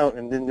freaking out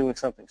and then doing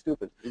something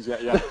stupid.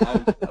 Exactly. Yeah,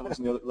 I was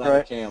in the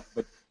latter camp.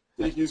 But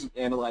you can use the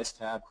Analyze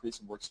tab, create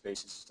some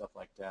workspaces and stuff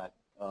like that.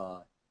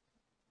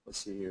 Let's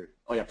see here.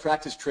 Oh, yeah,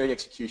 practice trade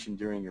execution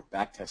during your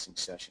backtesting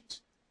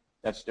sessions.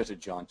 That's what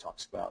John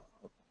talks about.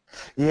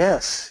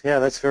 Yes, yeah,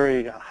 that's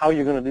very how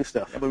you're going to do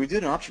stuff. Yeah, but we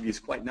did an option view. It's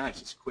quite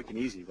nice. It's quick and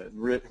easy. But in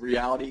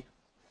reality,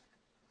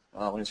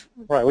 when it's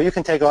Right. Well, you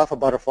can take off a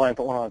butterfly and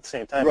put one on at the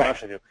same time. Right.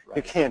 Option view. Right.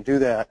 You can't do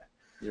that.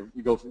 you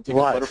go take a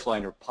Live. butterfly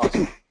and your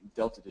positive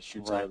delta just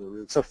shoots out Right. of the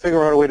roof. So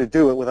figure out a way to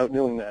do it without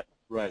doing that.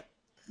 Right.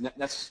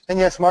 That's And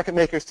yes, market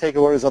makers take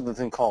orders other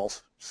than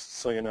calls.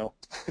 So you know,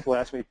 people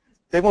ask me,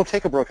 they won't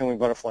take a broken wing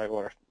butterfly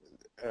order.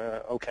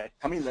 Okay.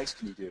 how many legs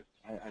can you do?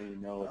 I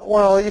didn't know.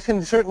 Well, you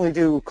can certainly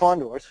do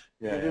condors.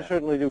 Yeah, You can yeah.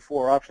 certainly do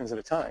 4 options at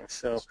a time.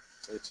 So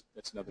So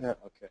that's another. Yeah.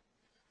 Okay.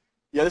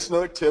 Yeah, that's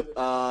another tip.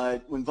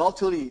 When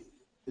volatility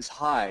is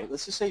high,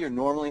 let's just say you're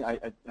normally, I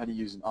had to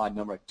use an odd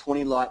number, like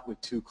 20 lot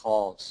with 2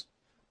 calls.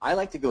 I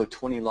like to go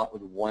 20 lot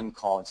with 1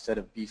 call instead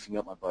of beefing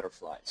up my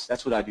butterflies.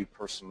 That's what I do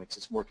personally because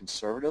it's more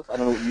conservative. I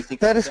don't know what you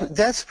think that about is that.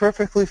 that's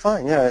perfectly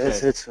fine. Yeah,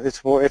 Okay.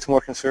 it's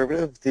more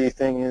conservative. The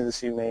thing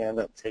is, you may end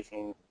up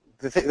taking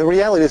the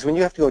reality is when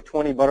you have to go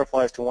 20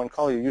 butterflies to 1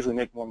 call, you usually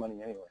make more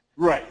money anyway.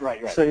 Right.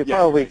 So you Yeah,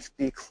 probably right.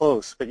 be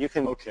close, but you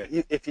can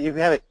Okay. if you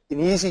have an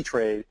easy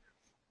trade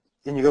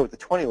and you go with the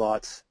 20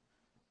 lots,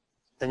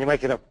 then you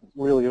might get up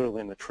really early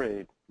in the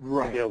trade.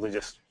 Right. And be able to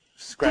just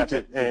scrap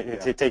it and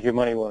Yeah. take your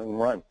money and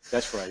run.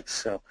 That's right.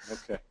 So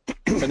Okay.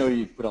 I know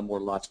you put on more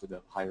lots with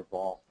a higher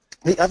ball.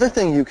 the other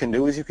thing you can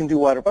do is you can do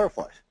wider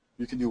butterflies.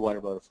 You can do wider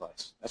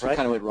butterflies. That's Right?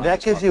 kind of what Ryan That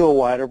was gives talking you a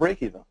wider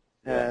break even,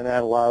 Yeah. and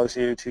that allows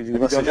you to do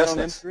about. less Have you done that on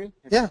adjustments. M3?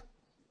 Yeah.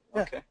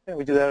 Okay. Yeah,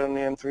 we do that on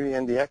the M3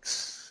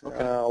 NDX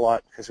Okay. a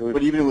lot because we.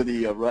 But even with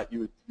the rut,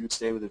 you would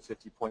stay with a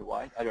 50-point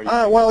wide?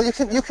 Well, you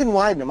can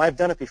widen them. I've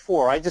done it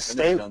before. I just I've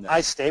never stay. done that.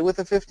 I stay with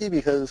the 50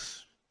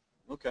 because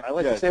Okay. I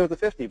like Yeah. to stay with the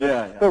 50. But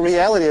Yeah, yeah. the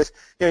reality is,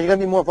 you're going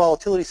to be more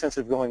volatility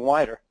sensitive going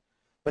wider.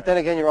 But then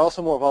again, you're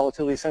also more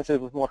volatility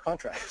sensitive with more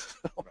contracts.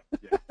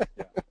 Yeah.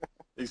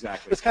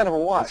 Exactly. It's kind of a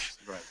wash.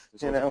 Right.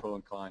 There's You always know? a pro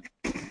and con.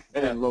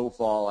 And then low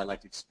vol, I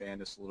like to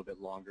expand this a little bit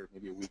longer,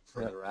 maybe a week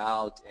further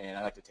out, and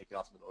I like to take it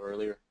off a little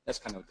earlier. That's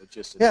kind of the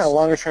gist of Yeah, this.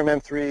 longer term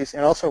M3s,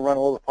 and also run a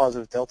little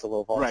positive delta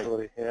low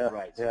volatility. Yeah,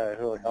 Right. yeah, it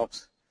really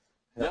helps.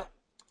 Yeah.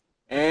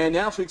 And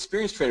now for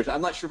experienced traders.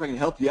 I'm not sure if I can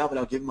help you out, but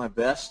I'll give my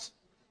best.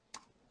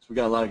 So we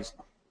got a lot of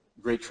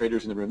great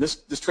traders in the room.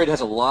 This trade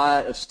has a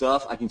lot of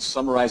stuff. I can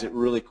summarize it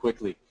really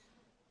quickly.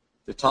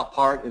 The top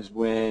part is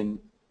when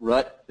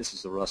this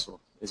is the Russell,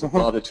 is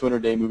above the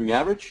 200-day moving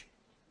average,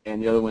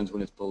 and the other one's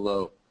when it's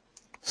below.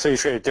 So you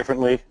trade it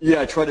differently. Yeah,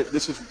 I tried it.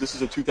 This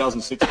is a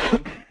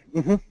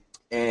 2016,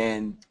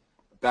 and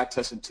back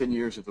tested 10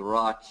 years of the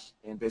rock,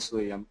 and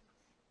basically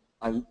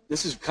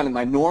this is kind of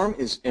my norm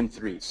is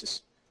M3s,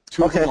 just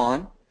 2 of them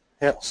on.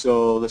 Yeah.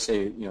 So let's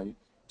say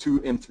 2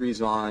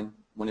 M3s on,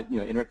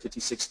 enter at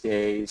 56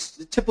 days,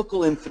 the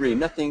typical M3,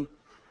 nothing.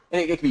 And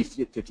it could be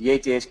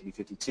 58 days, it could be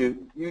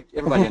 52.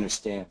 Everybody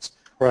understands.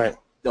 Right.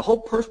 The whole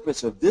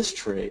purpose of this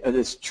trade, of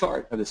this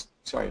chart, this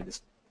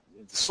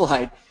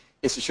slide,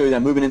 is to show you that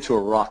I'm moving into a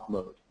rock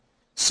mode.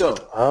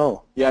 So,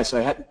 yeah, so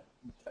I had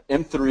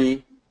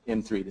M3,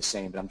 the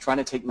same, but I'm trying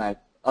to take my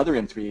other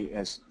M3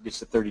 as it gets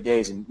to 30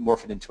 days and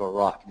morph it into a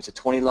rock. If it's a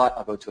 20 lot,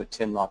 I'll go to a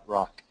 10 lot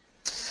rock.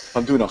 If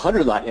I'm doing a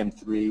 100 lot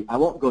M3, I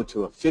won't go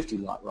to a 50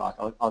 lot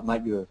rock. I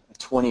might do a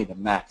 20 the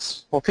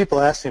max. Well, people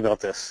ask me about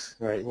this,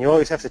 right? And you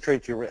always have to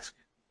trade to your risk,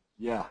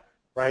 Yeah.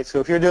 right? So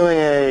if you're doing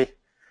a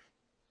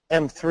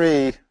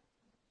M3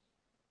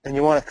 and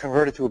you want to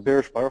convert it to a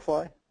bearish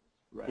butterfly,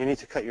 you need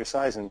to cut your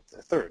size in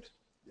a third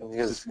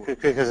because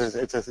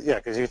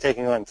you're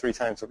taking on 3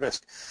 times the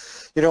risk.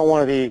 You don't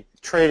want to be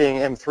trading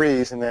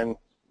M3s and then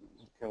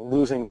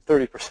losing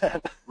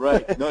 30%.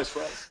 Right. No, that's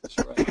right. That's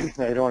right.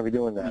 No, you don't want to be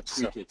doing that.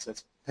 You tweak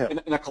it.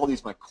 And I call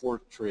these my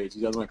core trades.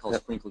 The other one I call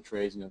sprinkle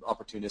trades.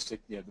 Opportunistic.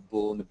 The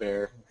bull and the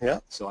bear. Yeah.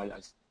 So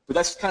but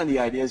that's kind of the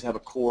idea: is have a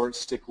core,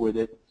 stick with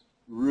it,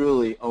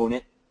 really own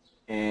it.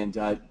 And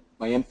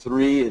my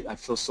M3, I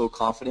feel so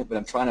confident, but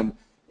I'm trying to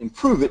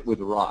improve it with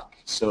the rock.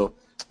 So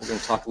we're going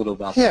to talk a little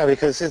about that. Yeah,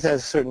 because it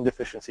has certain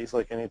deficiencies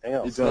like anything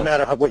else. It does. No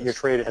matter what your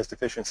trade, it has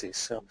deficiencies.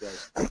 So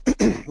It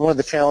does. one of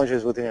the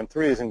challenges with the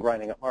M3 is in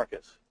grinding up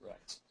markets.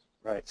 Right.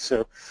 Right.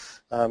 So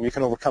you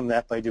can overcome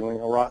that by doing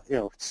a rock,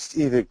 it's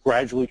either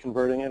gradually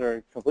converting it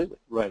or completely.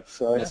 Right.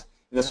 So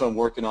that's what I'm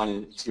working on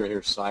in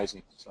here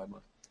sizing. So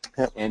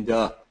Yep.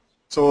 And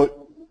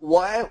so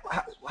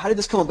how did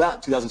this come about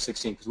in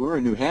 2016? Because we were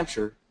in New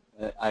Hampshire.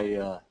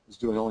 I was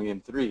doing only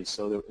M3,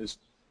 so it's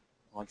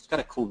got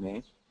a cool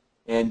name.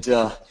 And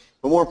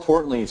but more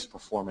importantly, it's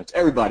performance.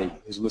 Everybody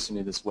who's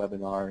listening to this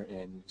webinar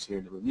and who's here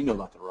in the room, you know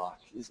about the rock.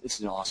 It's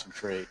an awesome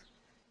trade.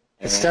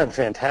 It's done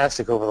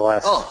fantastic over the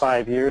last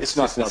 5 years. It's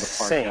knocked it out of the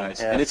park,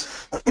 guys. Yeah. And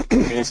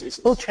it's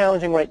a little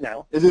challenging right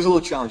now. It is a little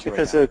challenging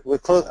because right now.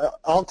 with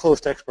all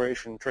closed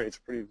expiration trades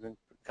been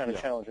kind of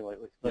challenging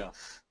lately.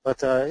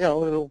 But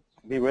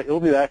it'll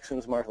be back as soon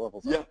as market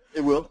levels. Yeah,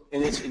 it will.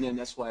 And then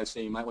that's why I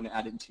say you might want to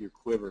add it into your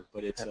quiver.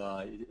 But it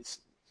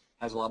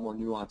has a lot more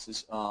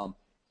nuances.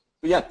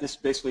 But yeah, this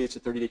basically it's a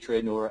 30-day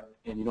trade,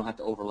 and you don't have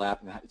to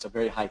overlap. And it's a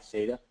very high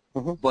theta.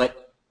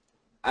 But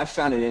I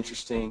found it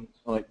interesting.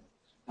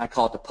 I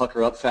call it the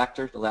pucker up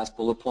factor, the last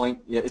bullet point.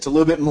 Yeah, it's a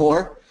little bit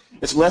more.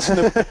 It's less than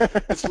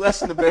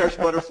the bearish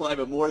butterfly,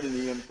 but more than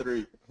the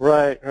M3.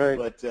 Right, right.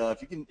 But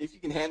if you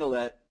can handle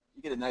that,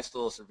 you get a nice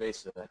little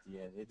cerveza at the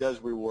end. It does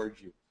reward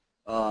you.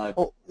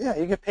 Well, yeah,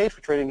 you get paid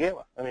for trading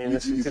gamma. I mean,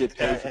 you get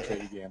paid for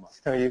trading gamma.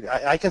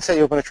 I can set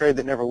you up on a trade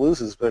that never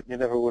loses, but you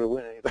never would have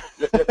won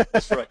either.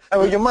 That's right. I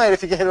mean, you might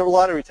if you get a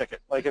lottery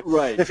ticket. Like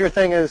if your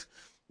thing is,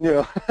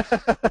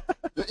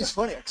 It's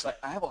funny because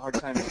I have a hard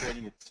time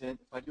trading a 10.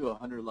 If I do a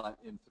 100 lot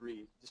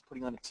M3, just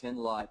putting on a 10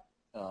 lot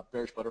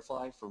bearish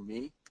butterfly for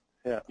me.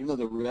 Yeah. Even though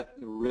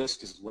the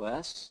risk is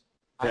less,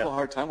 I have a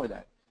hard time with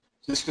that.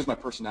 Just because my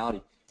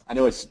personality. I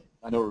know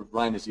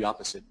Ryan is the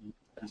opposite.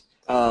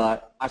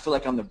 I feel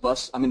like I'm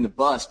in the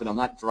bus, but I'm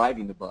not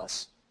driving the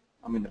bus.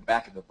 I'm in the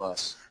back of the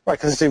bus. Right,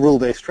 because it's a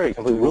rule-based trade,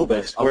 completely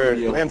rule-based, where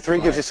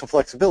M3 gives you some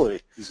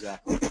flexibility.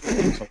 Exactly.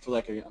 So I feel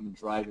like I'm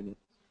driving it.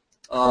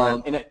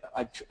 And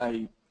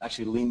I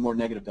actually lean more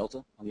negative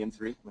delta on the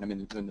M3 when I'm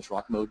in this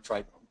rock mode.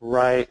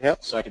 Right,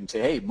 yep. So I can say,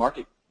 hey,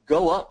 market,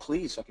 go up,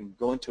 please, so I can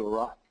go into a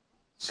rock.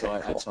 So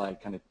that's how I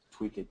kind of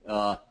tweak it.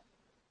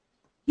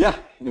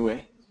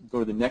 Anyway, go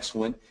to the next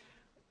one.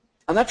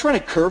 I'm not trying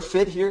to curve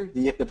fit here,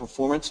 the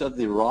performance of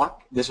the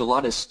rock. There's a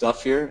lot of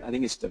stuff here. I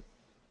think it's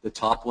the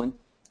top one.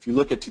 If you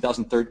look at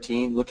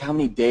 2013, look how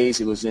many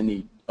days it was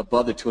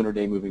above the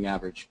 200-day moving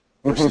average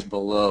versus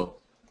below.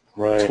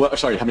 Right.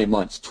 How many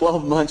months?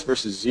 12 months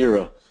versus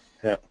 0.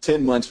 Yeah.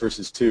 10 months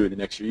versus 2 the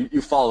next year.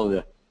 You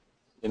follow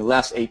in the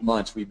last 8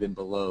 months, we've been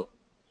below.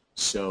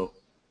 So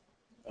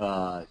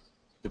the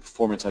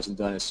performance hasn't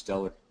done as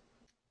stellar.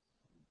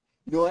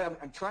 You know what?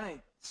 I'm trying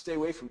to stay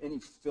away from any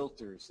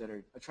filters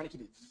I'm trying to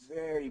keep it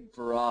very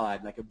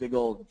broad, like a big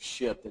old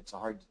ship that's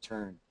hard to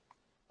turn.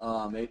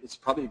 It's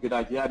probably a good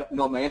idea.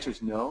 No, my answer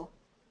is no.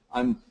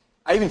 I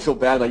even feel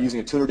bad about using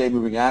a 200-day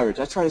moving average.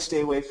 I try to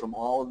stay away from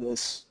all of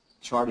this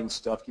charting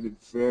stuff, keep it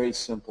very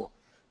simple.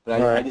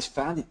 But I just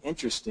found it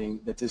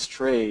interesting that this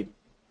trade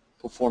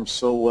performs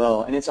so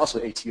well, and it's also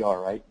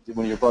ATR, right?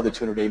 When you're above the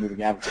 200-day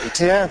moving average,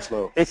 ATR is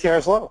low. ATR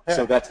is low. Yeah.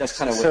 So that's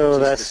kind of what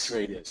this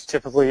trade is.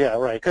 Typically,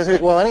 right. Because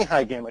any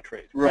high gamma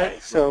trade.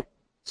 Right. So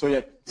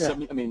yeah. How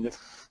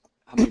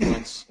many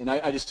months? And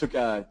I just took.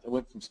 I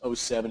went from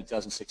 2007 to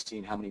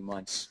 2016. How many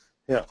months?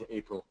 To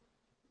April.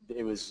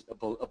 It was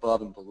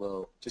above and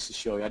below. Just to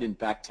show you, I didn't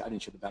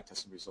show the back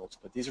testing results,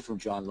 but these are from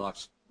John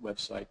Locke's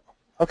website.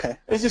 Okay.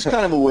 It's just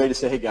kind of a way to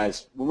say, hey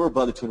guys, when we're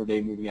above the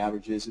 200-day moving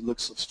averages, it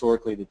looks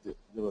historically that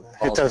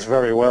it does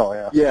very well.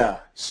 Yeah. Yeah.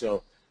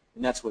 So,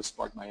 and that's what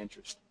sparked my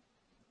interest.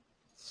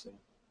 So,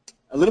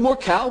 a little more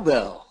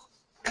cowbell.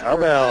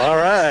 Cowbell. All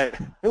right.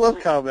 We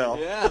love cowbell.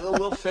 Yeah, a little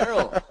Will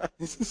Ferrell.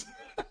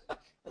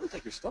 That looked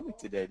like your stomach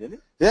today, didn't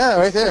it? Yeah,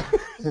 right there.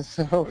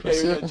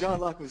 Okay, John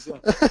Locke was.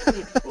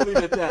 We'll leave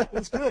it at that.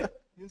 It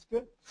was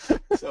good.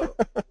 So,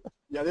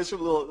 yeah, there's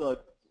some little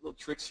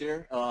tricks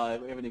here. We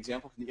have an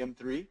example from the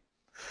M3.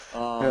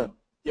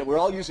 We're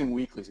all using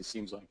weeklies, it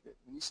seems like.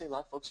 When you say a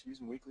lot of folks are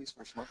using weeklies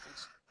for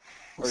smartphones?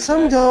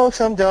 Some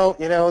don't.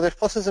 There's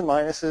pluses and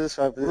minuses.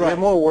 There's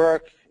more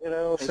work,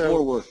 There's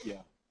more work,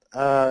 yeah.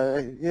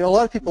 A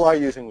lot of people are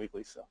using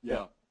weeklies, so.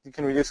 Yeah. You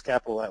can reduce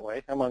capital that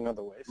way, among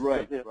other ways.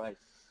 Right.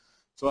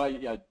 So I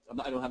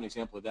don't have an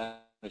example of that.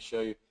 I'm going to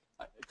show you.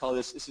 I call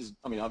this is,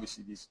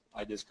 obviously these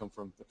ideas come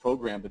from the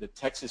program, but the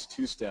Texas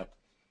two-step,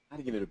 I had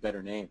to give it a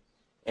better name.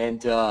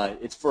 And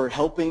it's for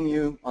helping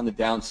you on the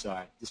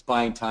downside, just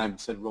buying time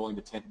instead of rolling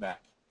the tent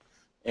back.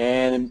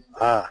 And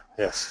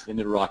yes. In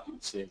the rock,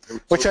 see.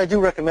 Which I do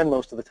recommend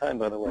most of the time,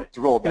 by the way.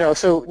 To roll back.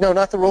 No,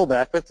 not the roll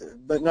back,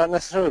 but not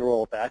necessarily to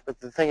roll it back. But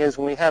the thing is,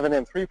 when we have an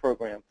M3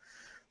 program,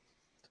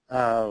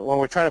 when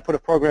we're trying to put a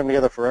program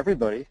together for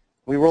everybody,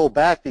 we roll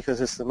back because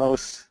it's the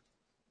most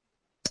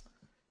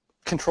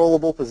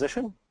controllable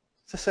position,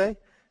 to say.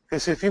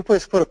 Because if you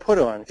just put a put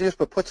on, if you just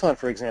put puts on,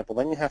 for example,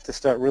 then you have to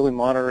start really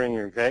monitoring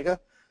your Vega.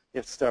 You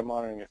have to start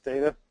monitoring your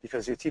theta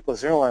because your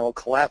T+0 line will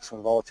collapse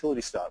when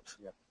volatility stops.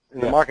 Yeah.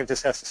 And the market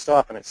just has to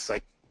stop, and it's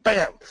like,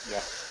 bam! Yeah.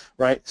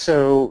 Right?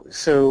 So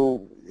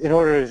in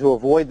order to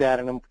avoid that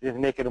and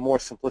make it a more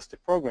simplistic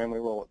program, we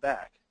roll it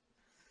back.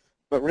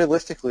 But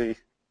realistically,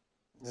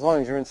 as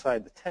long as you're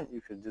inside the tent,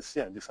 you could just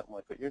do something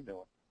like what you're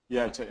doing.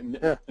 Yeah,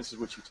 this is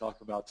what you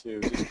talk about,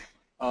 too. Just,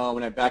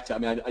 when I backed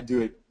up, I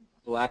do it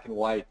black and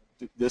white,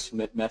 this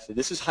method.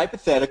 This is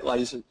hypothetical. I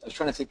was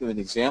trying to think of an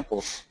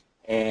example,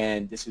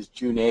 and this is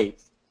June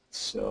 8th,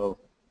 so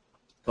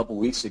a couple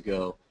weeks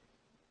ago.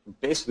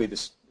 Basically,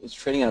 it's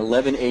trading at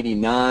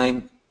 11.89.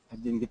 I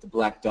didn't get the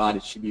black dot.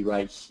 It should be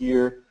right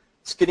here.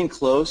 It's getting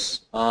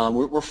close.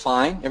 We're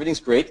fine. Everything's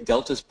great.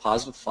 Delta's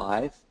positive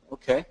 5.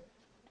 Okay.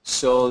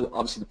 So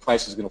obviously the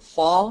price is going to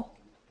fall.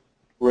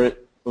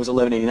 It was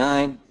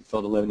 11.89. It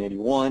fell to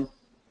 11.81.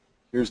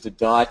 Here's the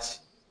dot.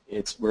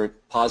 We're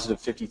at positive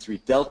 53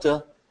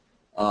 delta.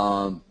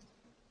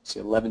 See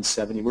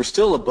 11.70. We're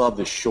still above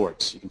the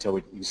shorts. You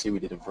can see we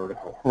did a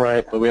vertical.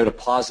 Right. But we had a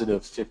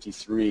positive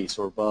 53,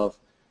 so we're above.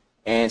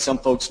 And some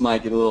folks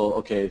might get a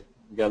little, we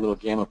got a little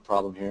gamma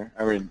problem here.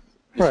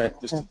 Right.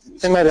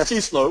 They might have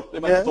C-slope. They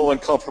might feel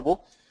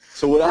uncomfortable.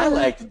 So what I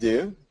like to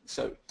do,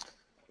 so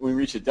when we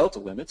reach the delta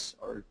limits,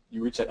 or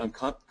you reach that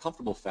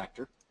uncomfortable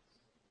factor,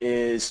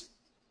 is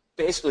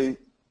basically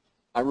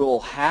I roll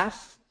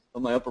half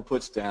of my upper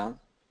puts down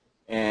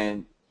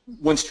and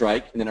 1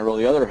 strike, and then I roll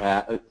the other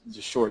half,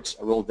 the shorts,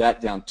 I roll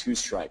that down 2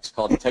 strikes,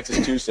 called the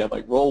Texas two-step,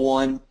 like roll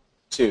 1,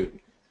 2.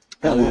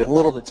 Yeah, a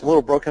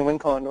little broken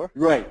wind condor.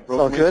 Right,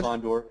 broken wind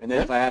condor, and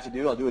then if I have to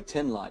do, I'll do a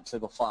 10 line instead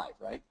of a 5,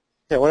 right?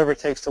 Yeah, whatever it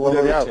takes to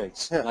level you out. Whatever it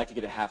takes. Yeah. And I can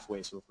get it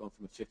halfway, so we're going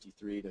from a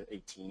 53 to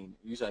 18.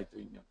 Usually I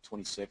do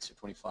 26 or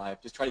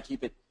 25. Just try to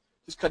keep it,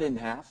 just cut it in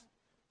half.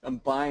 I'm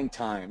buying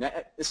time.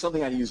 It's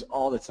something I use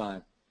all the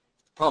time.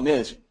 The problem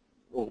is,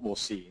 we'll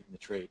see in the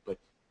trade, but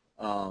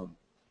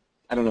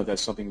I don't know if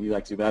that's something you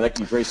like to do, but I like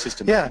to be very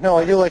systematic. Yeah, no,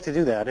 I do like to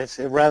do that. It's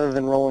rather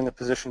than rolling the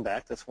position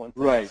back. That's one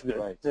thing. Right,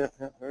 right. Yeah,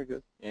 very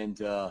good. And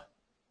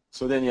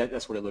so then, yeah,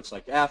 that's what it looks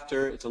like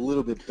after. It's a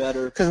little bit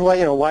better. Because why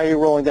are you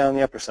rolling down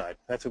the upper side?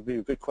 That would be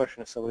a good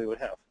question if somebody would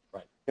have.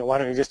 Right. Why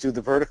don't you just do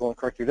the vertical and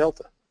correct your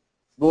delta?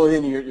 Well,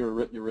 then you're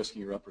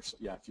risking your upper.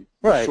 Yeah, if you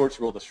shorts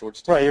roll the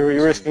shorts. Right,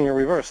 you're risking your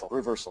reversal.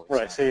 Reversal.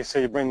 Exactly. Right. So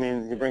you bring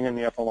in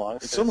the upper long.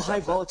 Some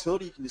high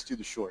volatility, you can just do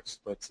the shorts,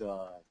 but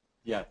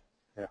yeah.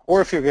 Yeah.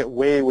 Or if you get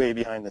way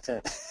behind the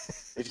 10.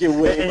 If you get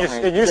way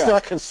behind, and you're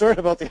not concerned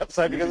about the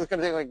upside because it's going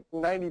to take like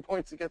 90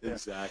 points to get there.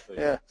 Exactly.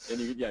 Yeah.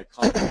 And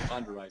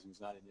condorizing is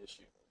not an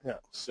issue. Yeah.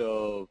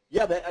 So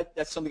yeah,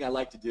 that's something I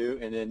like to do.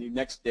 And then the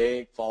next day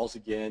it falls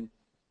again.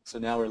 So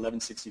now we're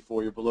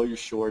 1164. You're below your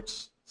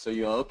shorts. So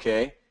you go,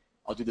 okay,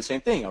 I'll do the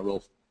same thing. I'll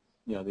roll,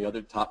 the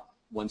other top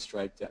 1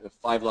 strike, the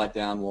 5 lot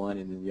down 1,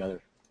 and then the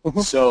other.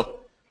 Mm-hmm. So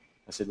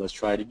I said, let's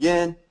try it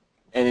again.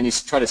 And then you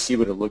try to see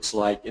what it looks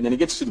like, and then it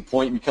gets to the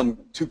point you become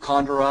too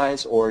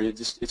condorized, or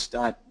it's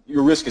not.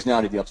 Your risk is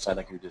now to the upside,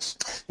 like you're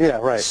just. Yeah,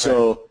 right.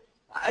 So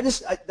right.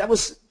 That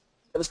was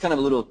kind of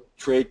a little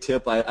trade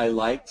tip I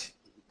liked.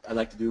 I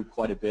like to do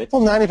quite a bit.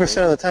 Well,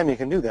 90% of the time you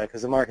can do that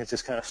because the market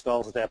just kind of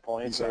stalls at that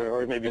point, exactly.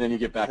 or maybe and then you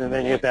get back. And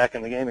then you get back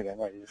in the game again,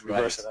 right? You just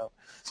reverse it out.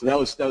 So that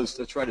was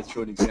I tried to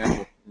throw an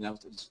example, and that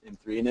was in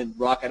 3. And then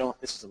rock,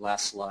 this is the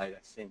last slide,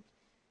 I think.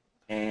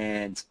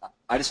 And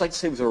I just like to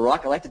say with a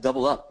rock, I like to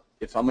double up.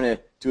 If I'm going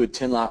to do a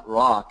 10-lot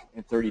rock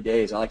in 30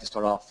 days, I like to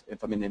start off,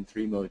 if I'm in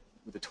M3 mode,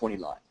 with a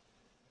 20-lot.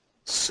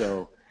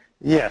 So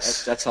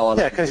yes, that's how I like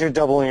yeah, because you're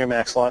doubling your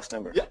max loss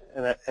number. Yeah.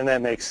 And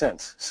that makes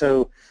sense.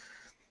 So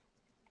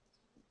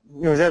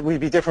that would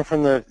be different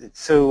from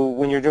so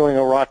when you're doing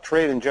a rock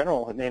trade in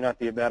general, it may not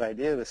be a bad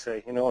idea to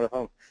say,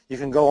 what, you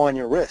can go on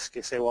your risk.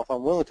 You say, well, if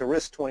I'm willing to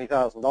risk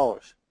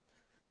 $20,000,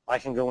 I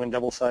can go in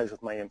double size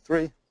with my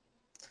M3.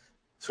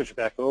 Switch it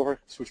back over.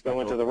 Go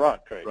into the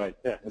rock trade. Right.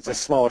 Yeah, it's a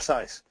smaller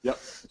size. Yep.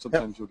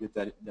 Sometimes you'll get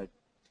the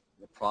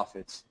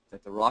profits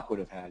that the rock would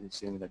have had. It's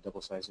same with that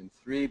double size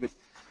M3. But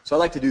so I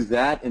like to do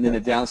that, and then the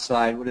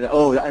downside.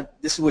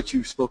 This is what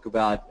you spoke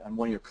about on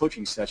one of your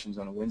coaching sessions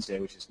on a Wednesday,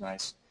 which is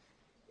nice.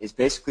 Is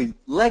basically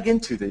leg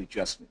into the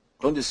adjustment.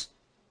 Don't just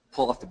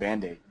pull off the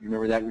Band-Aid. You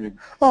remember that when you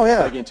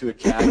leg into a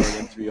CAT or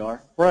an M3R?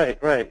 Right.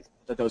 I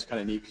thought that was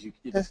kind of neat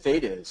because the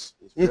theta is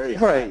very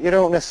high. Right. You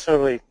don't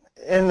necessarily.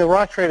 In the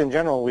rock trade in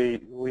general,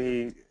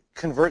 we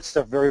convert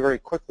stuff very, very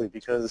quickly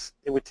because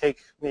it would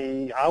take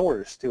me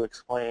hours to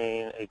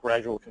explain a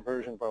gradual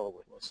conversion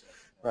probably,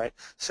 right?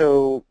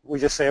 So we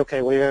just say,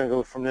 okay, well, you're going to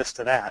go from this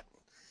to that.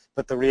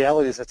 But the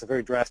reality is that's a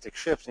very drastic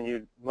shift,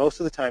 and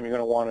most of the time you're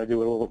going to want to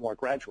do it a little bit more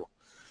gradual.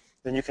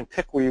 Then you can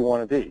pick where you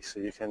want to be.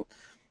 So you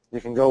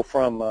can go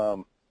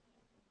from,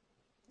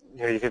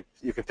 you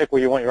can pick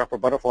where you want your upper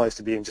butterflies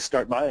to be and just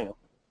start buying them.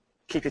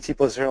 Keep your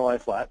T+0 line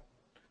flat.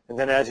 And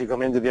then as you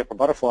come into the upper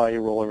butterfly,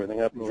 you roll everything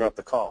up and drop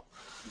the call.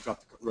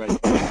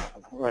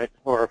 Right,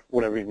 or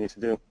whatever you need to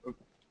do.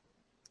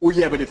 Well,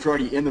 yeah, but if you're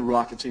already in the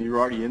rock, you're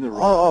already in the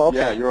rock. Oh, okay.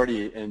 Yeah, you're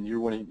already, and you're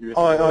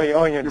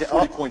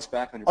 40 points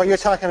back on your. Oh, you're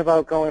talking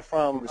about going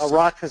from a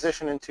rock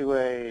position into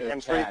a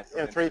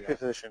M3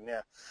 position,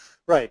 yeah.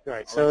 Right.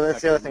 So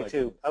that's the other thing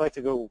too. I like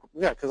to go,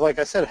 because like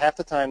I said, half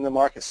the time the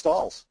market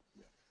stalls.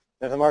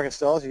 If the market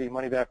stalls, you get your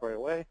money back right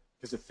away.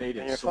 Because the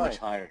theta is so much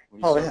higher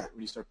when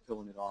you start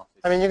pulling it off.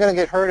 I mean, you're going to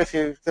get hurt if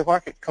the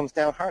market comes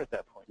down hard at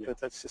that point. Yeah. But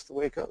that's just the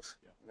way it goes.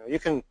 Yeah.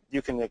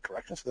 You can make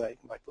corrections for that. You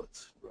can buy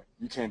puts. Right.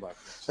 You can buy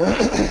puts.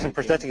 And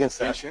protect against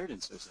that. Sheridan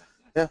says that.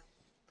 Yeah.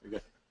 Very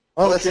good.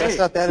 Well, that's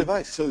not bad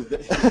advice. So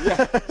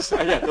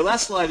the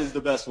last slide is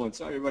the best one.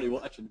 Sorry, everybody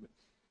watching. But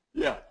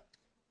yeah.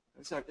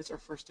 It's our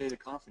first day of the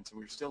conference, and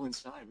we're still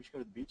inside. We should go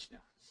to the beach now.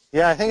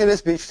 Yeah, I think it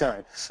is beach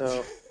time.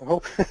 So I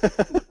hope. Are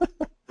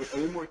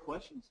there more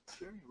questions?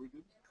 Sure. Are we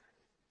good?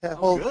 Yeah,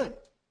 good.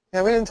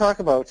 Yeah, we didn't talk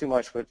about it too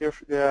much, but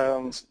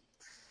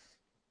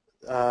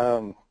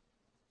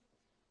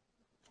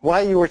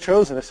why you were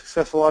chosen a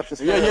successful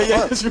options trader.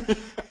 Yeah.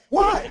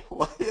 Why?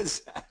 Why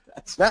is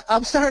that?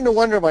 I'm starting to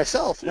wonder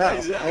myself now. Yeah,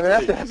 exactly. I mean,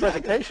 after that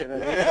presentation.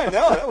 Yeah,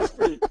 no, that was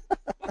pretty.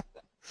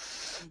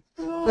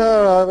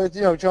 No,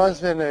 but John's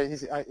been.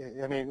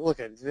 Look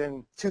at it. It's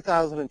been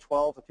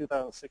 2012 to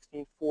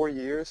 2016, 4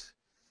 years.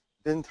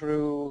 Been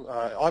through.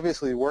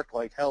 Obviously, worked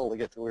like hell to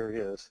get to where he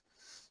is.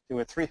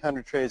 Doing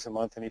 300 trades a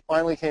month, and he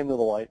finally came to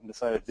the light and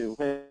decided to do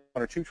 1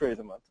 or 2 trades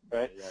a month,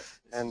 right?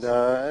 Yeah. And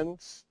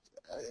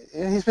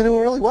and he's been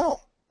doing really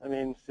well. I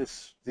mean,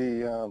 just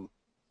the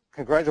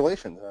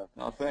congratulations.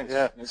 Oh, thanks.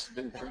 Yeah. It's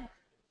been true.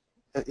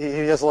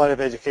 He does a lot of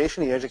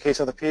education. He educates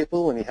other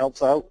people, and he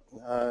helps out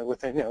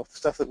with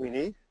stuff that we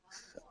need.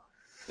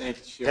 Thank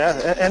you, Sherry.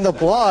 Yeah, and the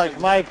blog.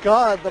 My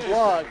God, the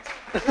blog.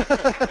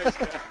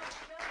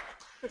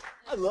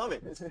 I love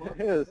it. It's fun.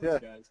 It is, yeah.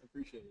 Thanks, guys. I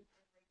appreciate it.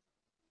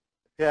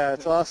 Yeah,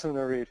 it's awesome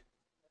to read.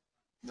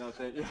 No,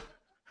 thank you.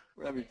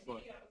 We're having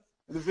fun.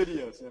 The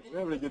videos, we're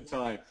having a good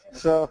time.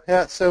 So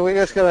yeah, so we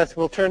just gotta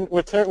we'll turn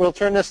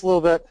this a little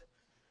bit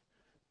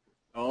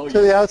Oh, to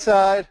the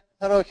outside.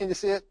 I don't know. Can you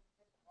see it?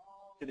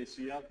 Can they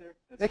see out there?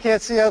 They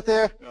can't see out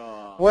there.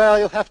 Oh. Well,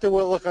 you'll have to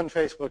look on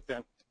Facebook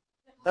then.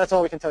 That's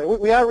all we can tell you.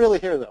 We are really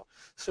here though.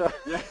 So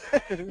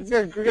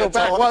Yeah. go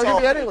back. Well, you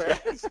can be anywhere.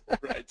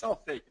 Right. It's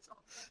all fake. It's all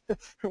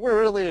We're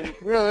really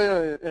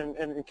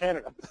in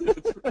Canada.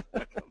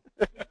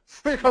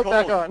 We go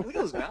back on. Look at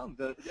those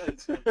mountains. Yeah,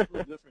 it's a little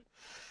different.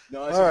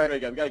 No, it's All right.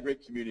 great. I've got a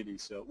great community.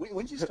 So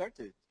when did you start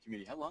the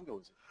community? How long ago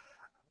was it?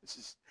 This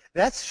is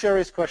That's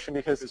Sherry's question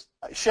because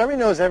Sherry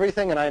knows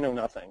everything and I know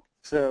nothing.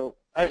 So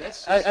I mean,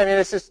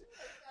 it's just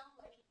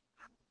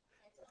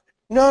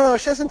no,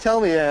 she doesn't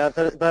tell me that,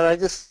 but I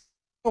just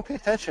don't pay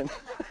attention.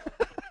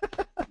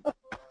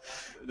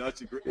 no,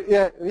 it's a great.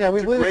 Yeah,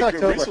 we believe it's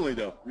October. Recently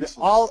though.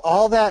 Recently.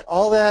 All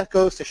that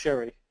goes to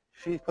Sherry.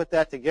 She put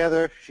that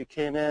together. She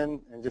came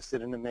in and just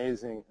did an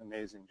amazing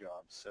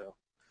job. So.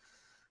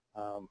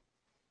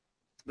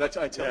 But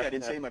I tell you, I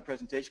didn't say in my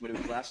presentation, but it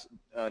was last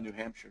New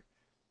Hampshire,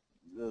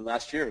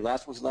 last year.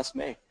 Last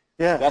May.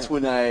 Yeah. That's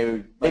when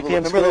I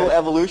remember Square. a little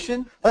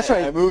evolution. That's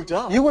right. I moved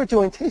up. You were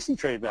doing Tasty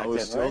Trade back I was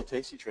then, still right?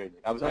 Tasty Trading.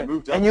 I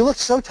moved up. And you looked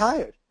so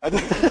tired. That's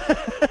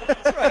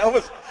right. I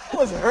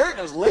was hurt.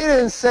 I was He late.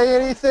 didn't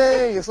say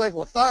anything. He's like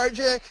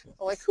lethargic.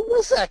 I'm like, who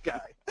was that guy?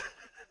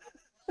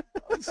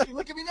 See,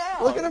 look at me now.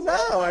 Look at him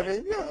now. I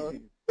mean, you know.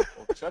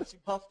 Well, Chelsea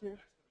Puff here.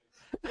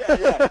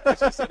 Yeah.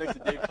 Actually, sitting next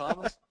to Dave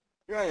Thomas.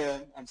 Here I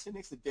am. I'm sitting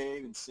next to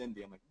Dave and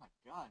Cindy. I'm like, oh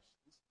my gosh.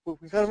 Well,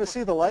 we got him to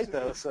see the light,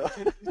 though. So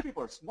These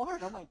people are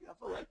smart. I'm like, I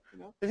feel like,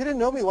 if you didn't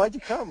know me, why'd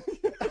you come?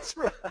 That's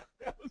right.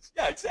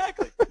 Yeah,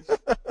 exactly.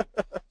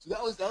 So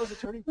that was a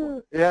turning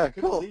point. Yeah, I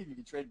couldn't cool. believe you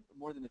could trade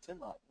more than a 10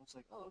 lot. I was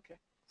like, oh, okay.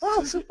 Oh,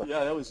 So, super.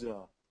 yeah, that was fun.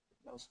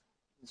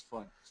 It's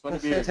fun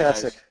That's to be here,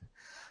 fantastic. guys.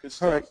 Good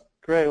stuff. All right,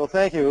 great. Well,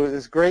 thank you. It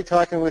was great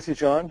talking with you,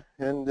 John.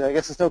 And I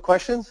guess there's no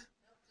questions?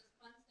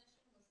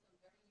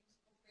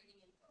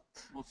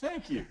 Well,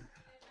 thank you.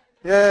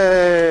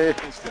 Yay.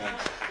 Thanks, guys.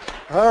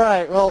 All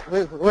right. Well,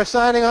 we're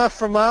signing off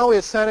from Maui.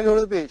 It's time to go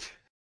to the beach.